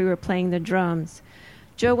as if he were playing the drums.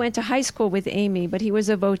 Joe went to high school with Amy, but he was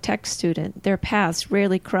a vo-tech student. Their paths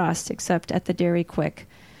rarely crossed except at the Dairy Quick.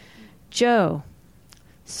 "Joe."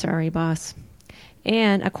 "Sorry, boss."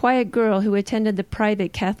 Anne, a quiet girl who attended the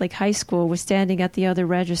private Catholic high school, was standing at the other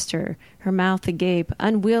register, her mouth agape,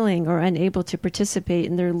 unwilling or unable to participate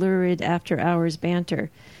in their lurid after-hours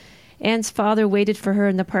banter. Anne's father waited for her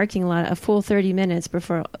in the parking lot a full 30 minutes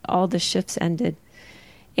before all the shifts ended.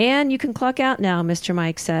 "Anne, you can clock out now," Mr.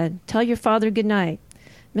 Mike said. "Tell your father good night."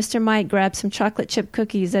 Mr. Mike grabbed some chocolate chip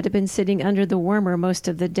cookies that had been sitting under the warmer most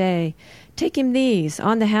of the day. "Take him these,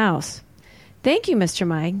 on the house." "Thank you, Mr.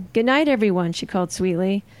 Mike. Good night, everyone," she called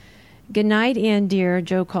sweetly. "Good night, Anne dear,"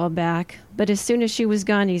 Joe called back. But as soon as she was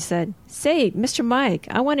gone, he said, "Say, Mr. Mike,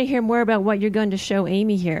 I want to hear more about what you're going to show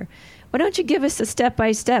Amy here. Why don't you give us a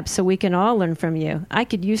step-by-step so we can all learn from you? I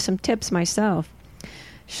could use some tips myself."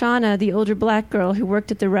 Shauna, the older black girl who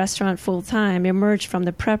worked at the restaurant full-time, emerged from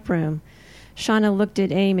the prep room. Shauna looked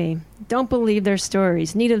at Amy. "Don't believe their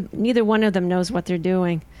stories. Neither one of them knows what they're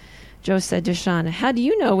doing." Joe said to Shauna, "How do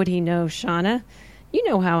you know what he knows, Shauna?" "You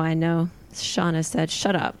know how I know." Shauna said,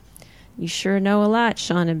 "Shut up." "You sure know a lot,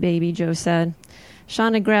 Shauna, baby," Joe said.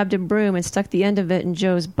 Shauna grabbed a broom and stuck the end of it in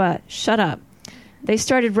Joe's butt. "Shut up." They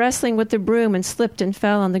started wrestling with the broom and slipped and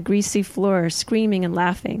fell on the greasy floor, screaming and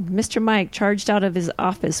laughing. Mr. Mike charged out of his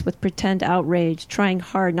office with pretend outrage, trying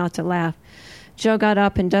hard not to laugh. Joe got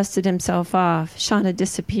up and dusted himself off. Shauna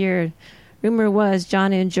disappeared. Rumor was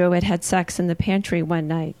John and Joe had had sex in the pantry one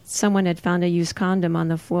night. Someone had found a used condom on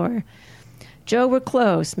the floor. "Joe, we're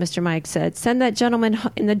close," Mr. Mike said. "Send that gentleman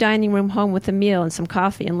in the dining room home with a meal and some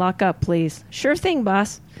coffee and lock up, please." "Sure thing,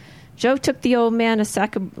 boss." Joe took the old man a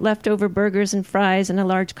sack of leftover burgers and fries and a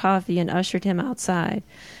large coffee and ushered him outside.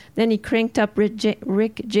 Then he cranked up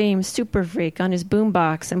Rick James' Super Freak on his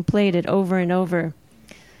boombox and played it over and over.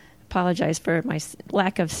 Apologize for my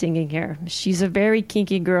lack of singing here. She's a very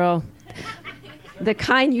kinky girl. The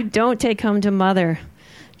kind you don't take home to mother.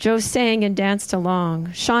 Joe sang and danced along.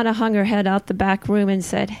 Shauna hung her head out the back room and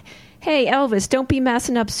said, "Hey, Elvis, don't be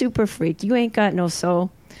messing up Super Freak. You ain't got no soul."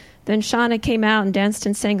 Then Shauna came out and danced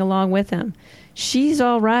and sang along with him. "She's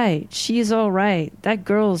all right. She's all right. That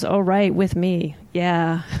girl's all right with me.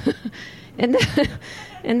 Yeah."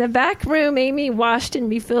 In the back room, Amy washed and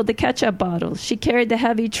refilled the ketchup bottles. She carried the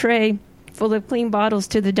heavy tray full of clean bottles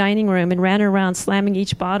to the dining room and ran around slamming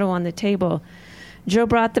each bottle on the table. Joe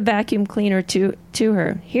brought the vacuum cleaner to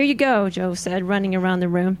her. "Here you go," Joe said, running around the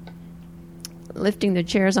room, lifting the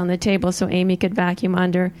chairs on the table so Amy could vacuum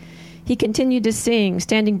under. He continued to sing,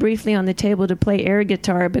 standing briefly on the table to play air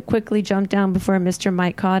guitar, but quickly jumped down before Mr.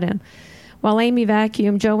 Mike caught him. While Amy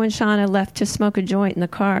vacuumed, Joe and Shauna left to smoke a joint in the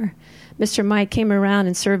car. Mr. Mike came around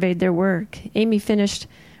and surveyed their work. Amy finished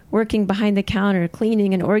working behind the counter,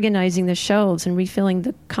 cleaning and organizing the shelves and refilling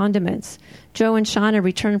the condiments. Joe and Shauna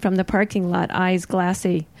returned from the parking lot, eyes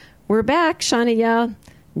glassy. "We're back," Shauna yelled.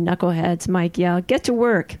 "Knuckleheads," Mike yelled. "Get to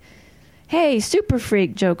work." "Hey, Super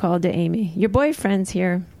Freak," Joe called to Amy. "Your boyfriend's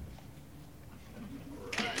here."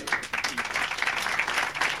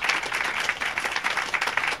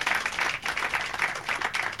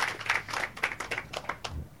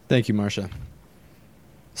 Thank you, Marcia.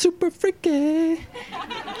 Super freaky.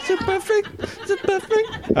 Super freak. Super freak.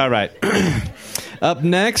 All right. Up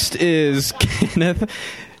next is Kenneth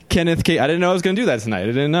K. I didn't know I was going to do that tonight. I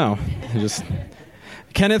didn't know.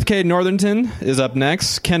 Kenneth K. Northington is up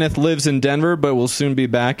next. Kenneth lives in Denver, but will soon be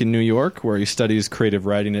back in New York, where he studies creative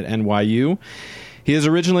writing at NYU. He is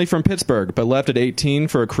originally from Pittsburgh, but left at 18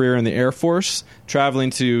 for a career in the Air Force,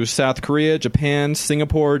 traveling to South Korea, Japan,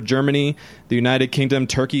 Singapore, Germany, the United Kingdom,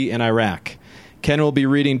 Turkey, and Iraq. Ken will be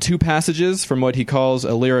reading 2 passages from what he calls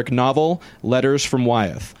a lyric novel, Letters from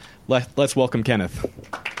Wyeth. Let's welcome Kenneth.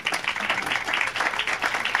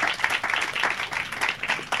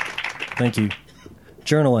 Thank you.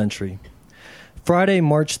 Journal entry. Friday,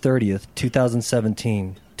 March 30th,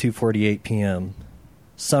 2017, 2:48 p.m.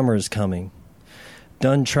 Summer is coming.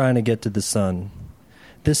 Done trying to get to the sun.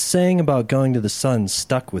 This saying about going to the sun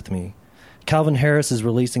stuck with me. Calvin Harris is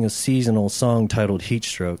releasing a seasonal song titled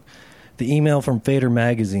Heatstroke. The email from Fader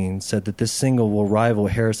magazine said that this single will rival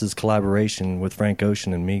Harris's collaboration with Frank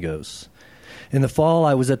Ocean and Migos. In the fall,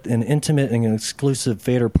 I was at an intimate and exclusive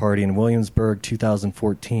Fader party in Williamsburg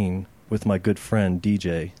 2014 with my good friend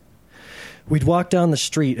DJ. We'd walk down the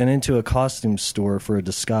street and into a costume store for a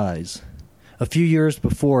disguise. A few years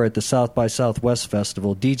before, at the South by Southwest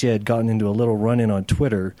Festival, DJ had gotten into a little run-in on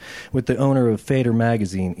Twitter with the owner of Fader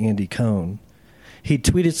magazine, Andy Cohen. He'd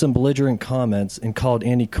tweeted some belligerent comments and called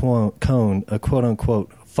Andy Cohen a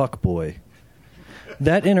quote-unquote fuckboy.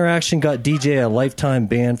 That interaction got DJ a lifetime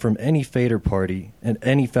ban from any Fader party and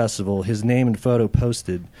any festival his name and photo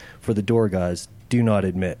posted for the door guys do not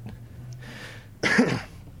admit.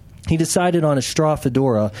 He decided on a straw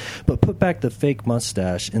fedora, but put back the fake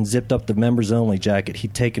mustache and zipped up the members-only jacket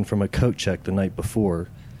he'd taken from a coat check the night before.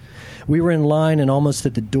 We were in line and almost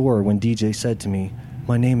at the door when DJ said to me,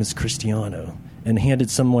 "My name is Cristiano," and handed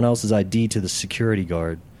someone else's ID to the security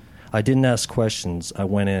guard. I didn't ask questions. I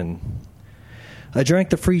went in. I drank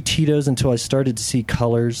the free Tito's until I started to see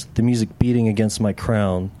colors, the music beating against my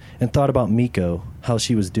crown, and thought about Miko, how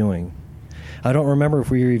she was doing. I don't remember if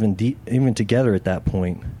we were even together at that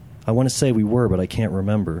point. I want to say we were, but I can't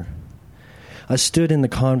remember. I stood in the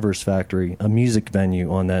Converse Factory, a music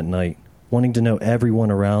venue, on that night, wanting to know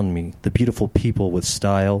everyone around me, the beautiful people with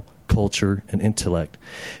style, culture, and intellect,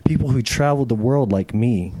 people who traveled the world like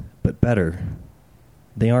me, but better.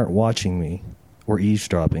 They aren't watching me or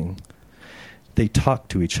eavesdropping. They talk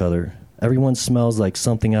to each other. Everyone smells like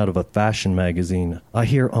something out of a fashion magazine. I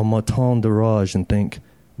hear Un Matin d'Orage and think,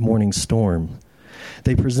 Morning Storm.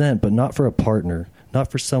 They present, but not for a partner, not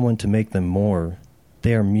for someone to make them more.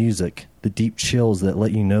 They are music, the deep chills that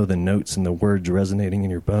let you know the notes and the words resonating in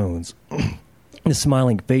your bones. The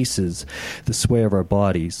smiling faces, the sway of our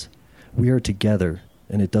bodies. We are together,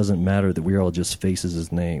 and it doesn't matter that we are all just faces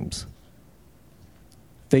as names.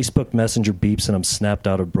 Facebook Messenger beeps and I'm snapped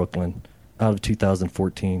out of Brooklyn, out of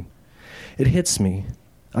 2014. It hits me.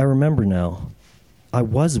 I remember now. I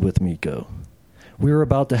was with Miko. We were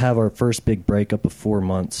about to have our first big breakup of 4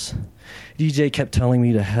 months. DJ kept telling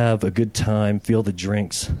me to have a good time, feel the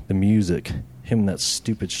drinks, the music, him and that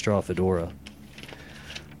stupid straw fedora.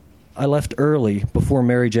 I left early before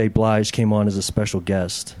Mary J. Blige came on as a special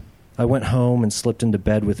guest. I went home and slipped into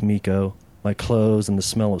bed with Miko, my clothes and the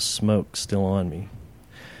smell of smoke still on me.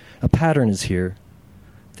 A pattern is here.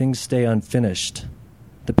 Things stay unfinished.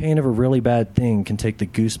 The pain of a really bad thing can take the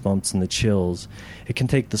goosebumps and the chills. It can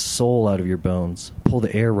take the soul out of your bones, pull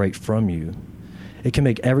the air right from you. It can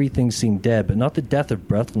make everything seem dead, but not the death of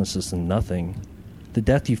breathlessness and nothing. The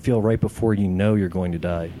death you feel right before you know you're going to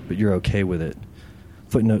die, but you're okay with it.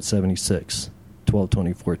 Footnote 76,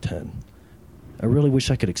 12/24/10. I really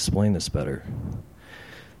wish I could explain this better.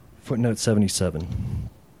 Footnote 77.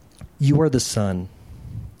 You are the sun.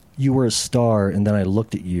 You were a star, and then I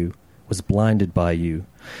looked at you, was blinded by you.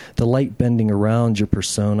 The light bending around your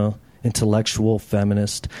persona, intellectual,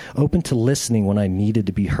 feminist, open to listening when I needed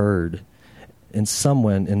to be heard. And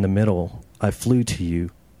somewhere in the middle, I flew to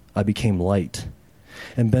you. I became light,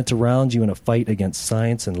 and bent around you in a fight against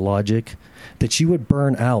science and logic, that you would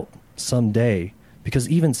burn out someday, because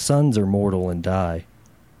even suns are mortal and die.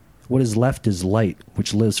 What is left is light,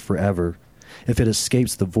 which lives forever, if it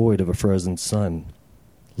escapes the void of a frozen sun.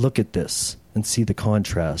 Look at this, and see the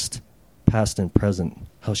contrast, past and present,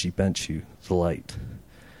 how she bent you, the light.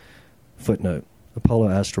 Footnote, Apollo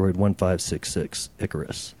Asteroid 1566,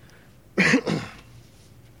 Icarus.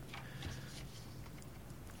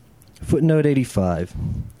 Footnote 85.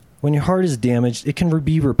 When your heart is damaged, it can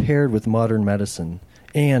be repaired with modern medicine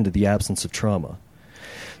and the absence of trauma.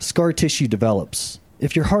 Scar tissue develops.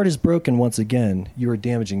 If your heart is broken once again, you are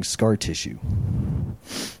damaging scar tissue.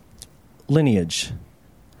 Lineage.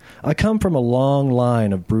 I come from a long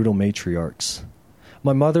line of brutal matriarchs.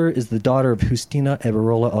 My mother is the daughter of Justina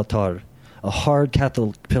Eberola Altar, a hard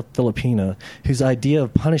Catholic Filipina whose idea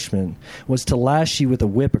of punishment was to lash you with a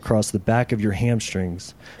whip across the back of your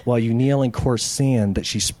hamstrings while you kneel in coarse sand that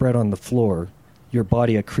she spread on the floor, your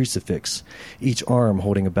body a crucifix, each arm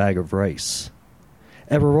holding a bag of rice.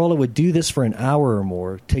 Eberola would do this for an hour or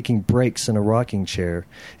more, taking breaks in a rocking chair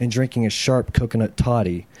and drinking a sharp coconut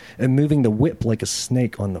toddy and moving the whip like a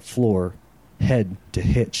snake on the floor, head to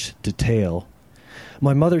hitch to tail.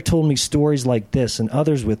 My mother told me stories like this and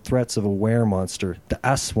others with threats of a were-monster, the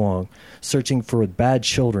Aswang, searching for bad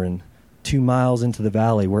children 2 miles into the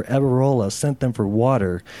valley where Eberola sent them for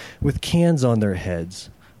water with cans on their heads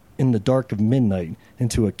in the dark of midnight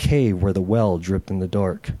into a cave where the well dripped in the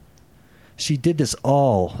dark. She did this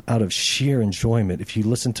all out of sheer enjoyment if you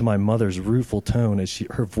listen to my mother's rueful tone as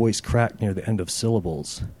her voice cracked near the end of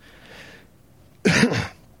syllables.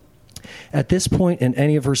 At this point in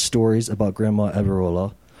any of her stories about Grandma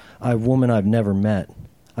Eberola, a woman I've never met,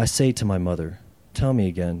 I say to my mother, "Tell me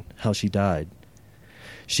again how she died."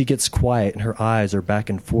 She gets quiet and her eyes are back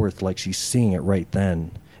and forth like she's seeing it right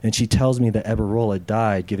then, and she tells me that Eberola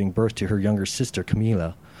died giving birth to her younger sister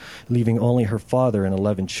Camila, leaving only her father and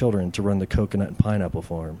 11 children to run the coconut and pineapple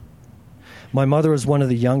farm. My mother was one of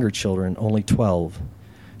the younger children, only 12.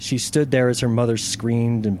 She stood there as her mother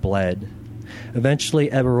screamed and bled. Eventually,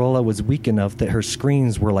 Eberola was weak enough that her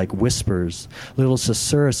screams were like whispers, little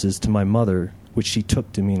susurruses to my mother, which she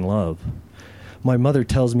took to mean love. My mother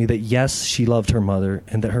tells me that yes, she loved her mother,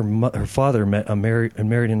 and that her father met and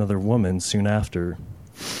married another woman soon after.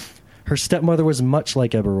 Her stepmother was much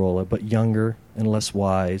like Eberola, but younger and less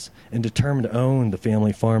wise, and determined to own the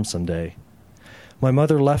family farm someday. My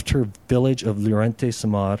mother left her village of Llorente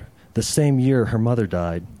Samar the same year her mother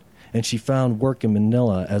died, and she found work in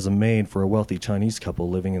Manila as a maid for a wealthy Chinese couple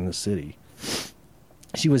living in the city.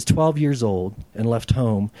 She was 12 years old and left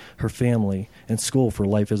home, her family, and school for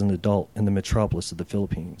life as an adult in the metropolis of the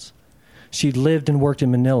Philippines. She lived and worked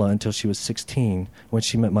in Manila until she was 16 when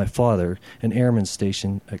she met my father, an airman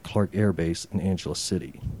stationed at Clark Air Base in Angeles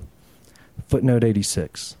City. Footnote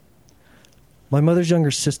 86. My mother's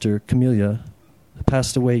younger sister, Camelia,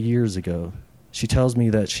 passed away years ago. She tells me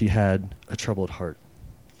that she had a troubled heart.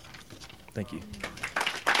 Thank you.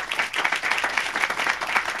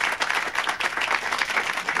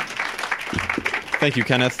 Thank you,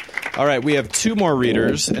 Kenneth. All right, we have 2 more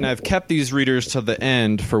readers, and I've kept these readers to the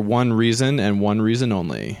end for one reason and one reason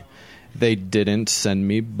only. They didn't send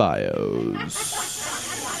me bios.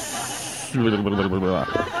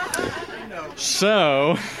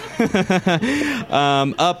 So,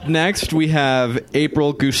 up next we have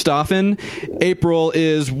April Gustafson. April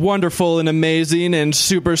is wonderful and amazing and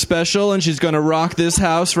super special, and she's going to rock this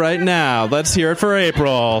house right now. Let's hear it for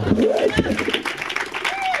April.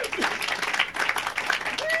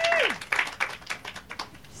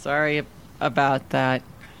 Sorry about that.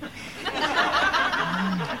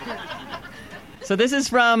 So this is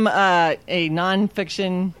from a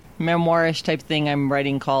nonfiction memoirish type thing I'm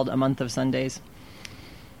writing called A Month of Sundays,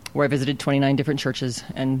 where I visited 29 different churches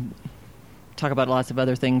and talk about lots of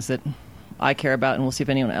other things that I care about, and we'll see if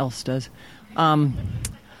anyone else does.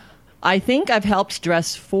 I think I've helped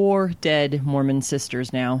dress 4 dead Mormon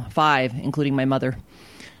sisters now, 5, including my mother.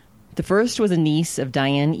 The first was a niece of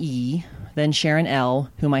Diane E., then Sharon L.,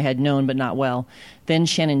 whom I had known but not well, then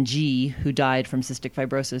Shannon G., who died from cystic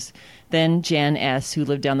fibrosis, then Jan S., who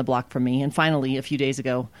lived down the block from me, and finally, a few days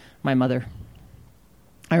ago, my mother.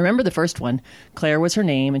 I remember the first one. Claire was her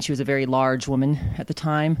name, and she was a very large woman. At the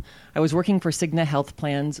time, I was working for Cigna Health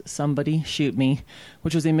Plan's Somebody Shoot Me,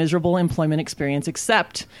 which was a miserable employment experience,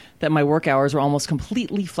 except that my work hours were almost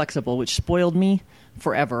completely flexible, which spoiled me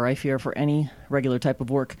forever, I fear, for any regular type of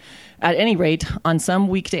work. At any rate, on some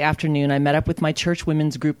weekday afternoon, I met up with my church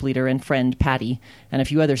women's group leader and friend, Patty, and a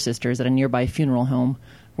few other sisters at a nearby funeral home,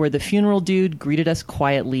 where the funeral dude greeted us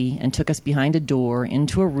quietly and took us behind a door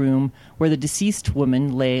into a room where the deceased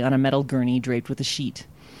woman lay on a metal gurney draped with a sheet.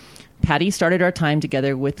 Patty started our time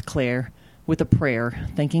together with Claire with a prayer,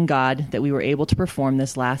 thanking God that we were able to perform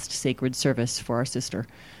this last sacred service for our sister.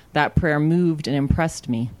 That prayer moved and impressed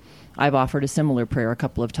me. I've offered a similar prayer a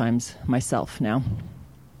couple of times myself now.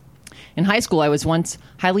 In high school, I was once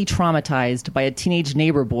highly traumatized by a teenage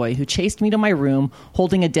neighbor boy who chased me to my room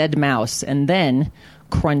holding a dead mouse and then,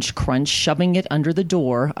 crunch, crunch, shoving it under the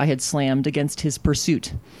door I had slammed against his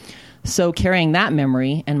pursuit. So carrying that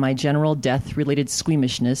memory and my general death-related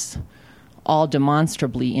squeamishness all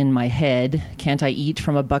demonstrably in my head, can't I eat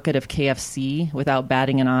from a bucket of KFC without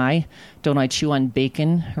batting an eye? Don't I chew on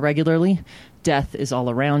bacon regularly? Death is all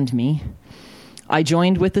around me. I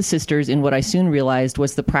joined with the sisters in what I soon realized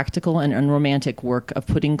was the practical and unromantic work of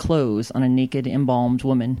putting clothes on a naked, embalmed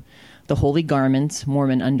woman. The holy garments,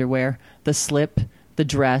 Mormon underwear, the slip, the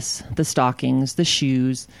dress, the stockings, the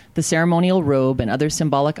shoes, the ceremonial robe, and other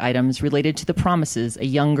symbolic items related to the promises a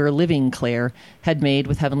younger, living Claire had made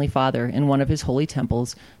with Heavenly Father in one of his holy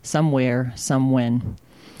temples, somewhere, somewhen.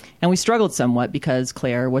 And we struggled somewhat because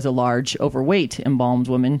Claire was a large, overweight, embalmed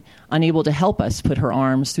woman, unable to help us put her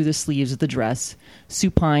arms through the sleeves of the dress,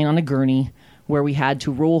 supine on a gurney, where we had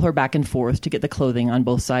to roll her back and forth to get the clothing on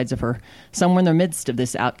both sides of her. Somewhere in the midst of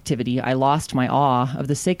this activity, I lost my awe of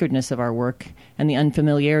the sacredness of our work and the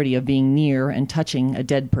unfamiliarity of being near and touching a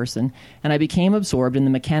dead person, and I became absorbed in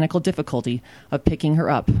the mechanical difficulty of picking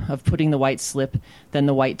her up, of putting the white slip, then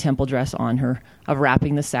the white temple dress on her, of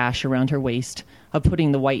wrapping the sash around her waist, of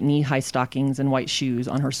putting the white knee-high stockings and white shoes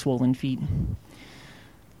on her swollen feet.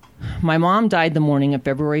 My mom died the morning of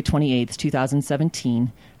February 28,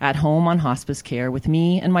 2017, at home on hospice care with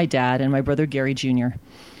me and my dad and my brother Gary Jr.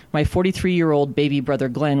 My 43-year-old baby brother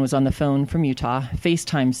Glenn was on the phone from Utah,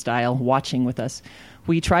 FaceTime style, watching with us.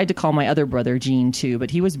 We tried to call my other brother, Gene, too,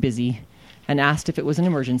 but he was busy and asked if it was an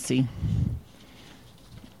emergency.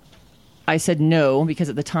 I said no, because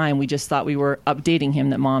at the time we just thought we were updating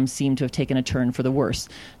him that Mom seemed to have taken a turn for the worse,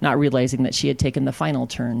 not realizing that she had taken the final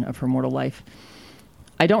turn of her mortal life.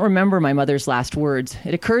 I don't remember my mother's last words.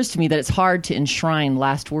 It occurs to me that it's hard to enshrine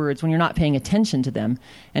last words when you're not paying attention to them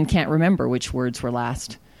and can't remember which words were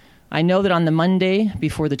last. I know that on the Monday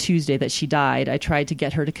before the Tuesday that she died, I tried to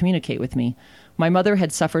get her to communicate with me. My mother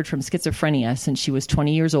had suffered from schizophrenia since she was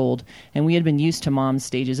 20 years old, and we had been used to Mom's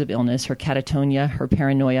stages of illness, her catatonia, her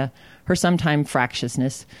paranoia, her sometime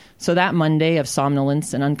fractiousness. So that Monday of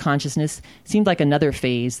somnolence and unconsciousness seemed like another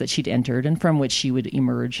phase that she'd entered and from which she would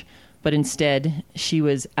emerge. But instead, she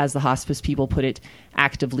was, as the hospice people put it,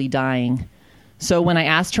 actively dying. So when I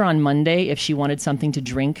asked her on Monday if she wanted something to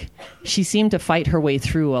drink, she seemed to fight her way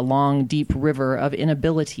through a long, deep river of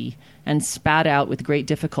inability and spat out with great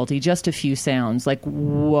difficulty just a few sounds, like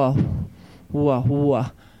whoa, whoa, whoa.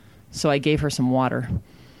 So I gave her some water.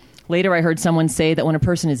 Later, I heard someone say that when a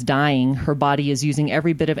person is dying, her body is using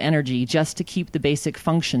every bit of energy just to keep the basic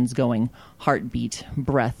functions going, heartbeat,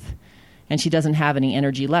 breath. And she doesn't have any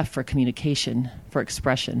energy left for communication, for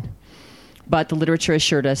expression. But the literature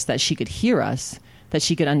assured us that she could hear us, that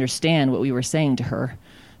she could understand what we were saying to her.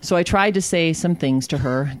 So I tried to say some things to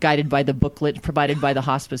her, guided by the booklet provided by the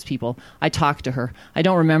hospice people. I talked to her. I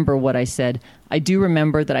don't remember what I said. I do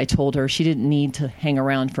remember that I told her she didn't need to hang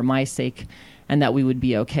around for my sake and that we would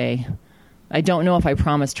be okay. I don't know if I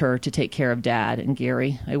promised her to take care of Dad and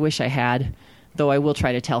Gary. I wish I had, though I will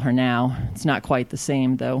try to tell her now. It's not quite the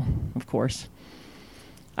same, though, of course.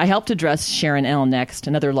 I helped to dress Sharon L. next,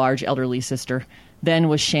 another large elderly sister. Then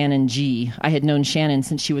was Shannon G. I had known Shannon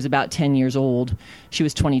since she was about 10 years old. She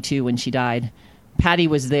was 22 when she died. Patty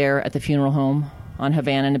was there at the funeral home on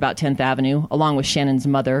Havana and about 10th Avenue, along with Shannon's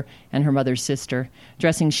mother and her mother's sister.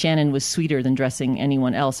 Dressing Shannon was sweeter than dressing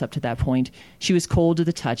anyone else up to that point. She was cold to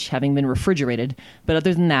the touch, having been refrigerated, but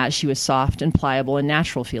other than that, she was soft and pliable and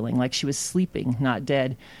natural feeling, like she was sleeping, not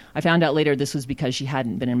dead. I found out later this was because she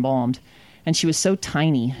hadn't been embalmed. And she was so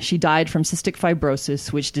tiny. She died from cystic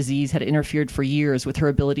fibrosis, which disease had interfered for years with her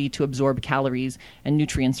ability to absorb calories and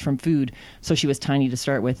nutrients from food, so she was tiny to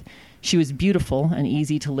start with. She was beautiful and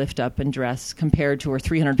easy to lift up and dress compared to her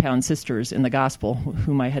 300-pound sisters in the gospel,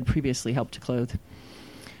 whom I had previously helped to clothe.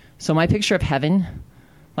 So my picture of heaven,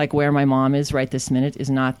 like where my mom is right this minute, is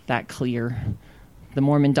not that clear. The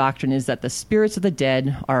Mormon doctrine is that the spirits of the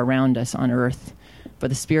dead are around us on earth. But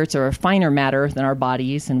the spirits are a finer matter than our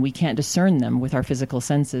bodies, and we can't discern them with our physical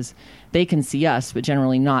senses. They can see us, but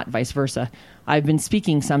generally not vice versa. I've been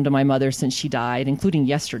speaking some to my mother since she died, including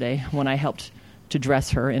yesterday when I helped to dress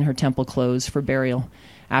her in her temple clothes for burial.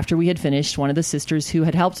 After we had finished, one of the sisters who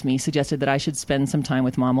had helped me suggested that I should spend some time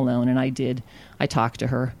with Mom alone, and I did. I talked to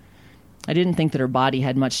her. I didn't think that her body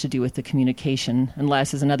had much to do with the communication,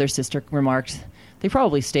 unless, as another sister remarked, they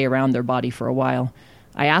probably stay around their body for a while.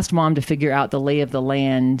 I asked Mom to figure out the lay of the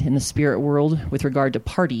land in the spirit world with regard to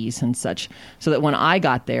parties and such, so that when I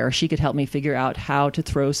got there, she could help me figure out how to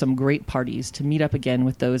throw some great parties to meet up again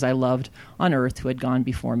with those I loved on earth who had gone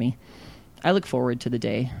before me. I look forward to the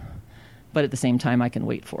day, but at the same time, I can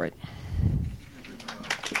wait for it.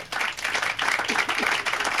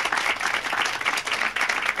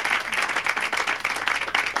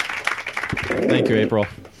 Thank you, April.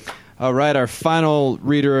 All right, our final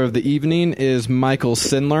reader of the evening is Michael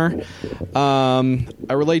Sindler.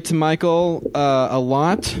 I relate to Michael a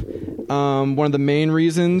lot. One of the main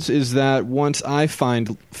reasons is that once I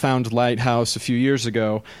found Lighthouse a few years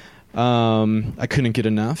ago, I couldn't get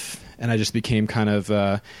enough, and I just became kind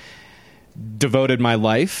of devoted my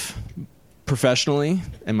life professionally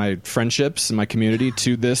and my friendships and my community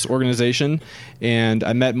to this organization. And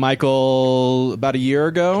I met Michael about a year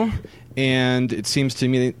ago, and it seems to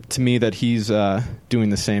me that he's doing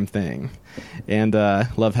the same thing. And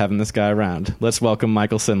love having this guy around. Let's welcome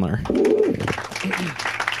Michael Sindler.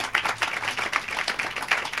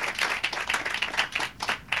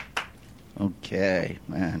 Okay,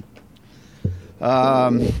 man.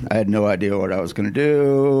 I had no idea what I was going to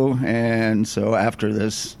do, and so after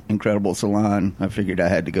this incredible salon, I figured I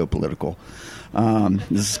had to go political.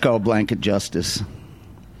 This is called Blanket Justice.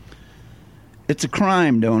 It's a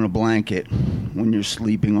crime to own a blanket when you're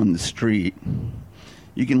sleeping on the street.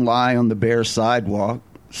 You can lie on the bare sidewalk,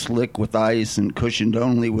 slick with ice and cushioned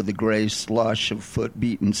only with the gray slush of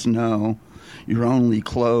foot-beaten snow, your only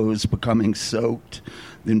clothes becoming soaked,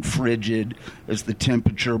 then frigid as the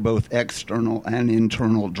temperature, both external and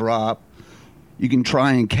internal, drop. You can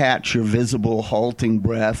try and catch your visible halting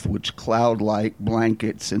breath, which cloud-like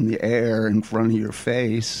blankets in the air in front of your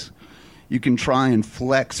face. You can try and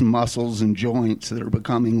flex muscles and joints that are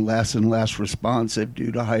becoming less and less responsive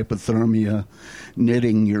due to hypothermia,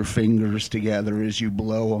 knitting your fingers together as you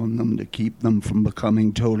blow on them to keep them from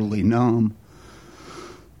becoming totally numb.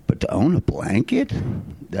 But to own a blanket,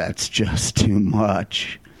 that's just too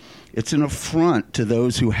much. It's an affront to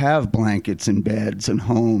those who have blankets and beds and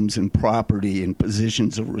homes and property and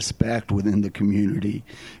positions of respect within the community.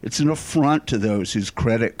 It's an affront to those whose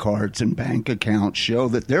credit cards and bank accounts show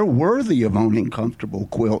that they're worthy of owning comfortable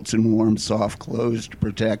quilts and warm, soft clothes to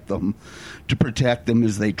protect them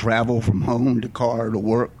as they travel from home to car, to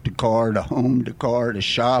work to car, to home to car, to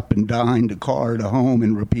shop and dine, to car, to home,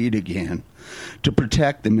 and repeat again. To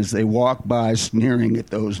protect them as they walk by sneering at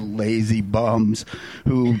those lazy bums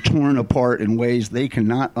who, torn apart in ways they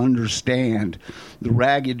cannot understand, the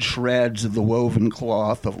ragged shreds of the woven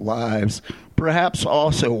cloth of lives, perhaps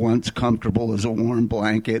also once comfortable as a warm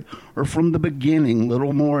blanket, or from the beginning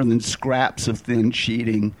little more than scraps of thin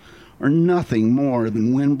sheeting, are nothing more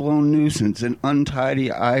than windblown nuisance and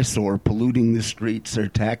untidy eyesore polluting the streets their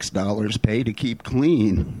tax dollars pay to keep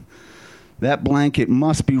clean. That blanket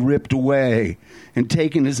must be ripped away and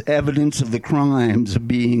taken as evidence of the crimes of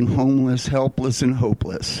being homeless, helpless, and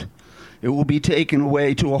hopeless. It will be taken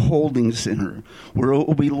away to a holding center where it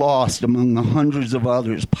will be lost among the hundreds of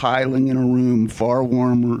others piling in a room far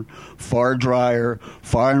warmer, far drier,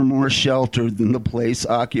 far more sheltered than the place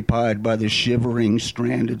occupied by the shivering,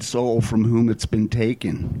 stranded soul from whom it's been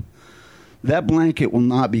taken. That blanket will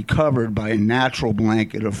not be covered by a natural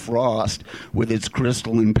blanket of frost with its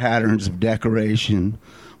crystalline patterns of decoration,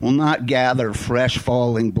 will not gather fresh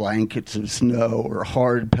falling blankets of snow or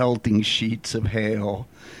hard pelting sheets of hail.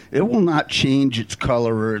 It will not change its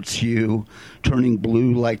color or its hue, turning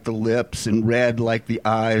blue like the lips and red like the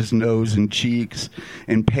eyes, nose, and cheeks,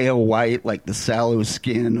 and pale white like the sallow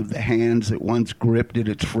skin of the hands that once gripped at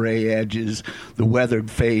its fray edges, the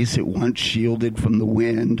weathered face it once shielded from the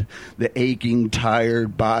wind, the aching,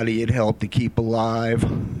 tired body it helped to keep alive.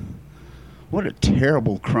 What a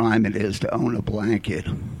terrible crime it is to own a blanket.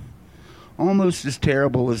 Almost as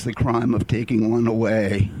terrible as the crime of taking one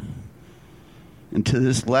away. And to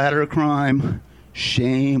this latter crime,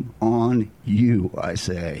 shame on you, I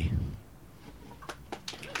say.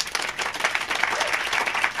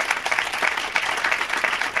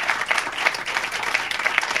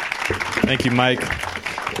 Thank you, Mike.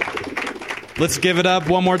 Let's give it up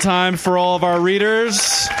one more time for all of our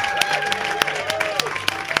readers.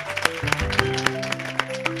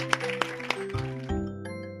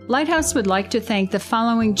 Lighthouse would like to thank the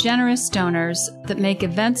following generous donors that make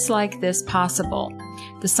events like this possible: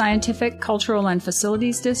 the Scientific, Cultural, and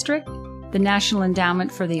Facilities District, the National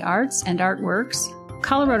Endowment for the Arts and Artworks,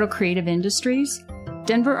 Colorado Creative Industries,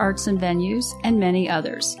 Denver Arts and Venues, and many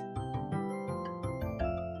others.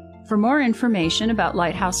 For more information about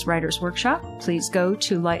Lighthouse Writers Workshop, please go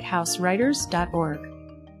to lighthousewriters.org.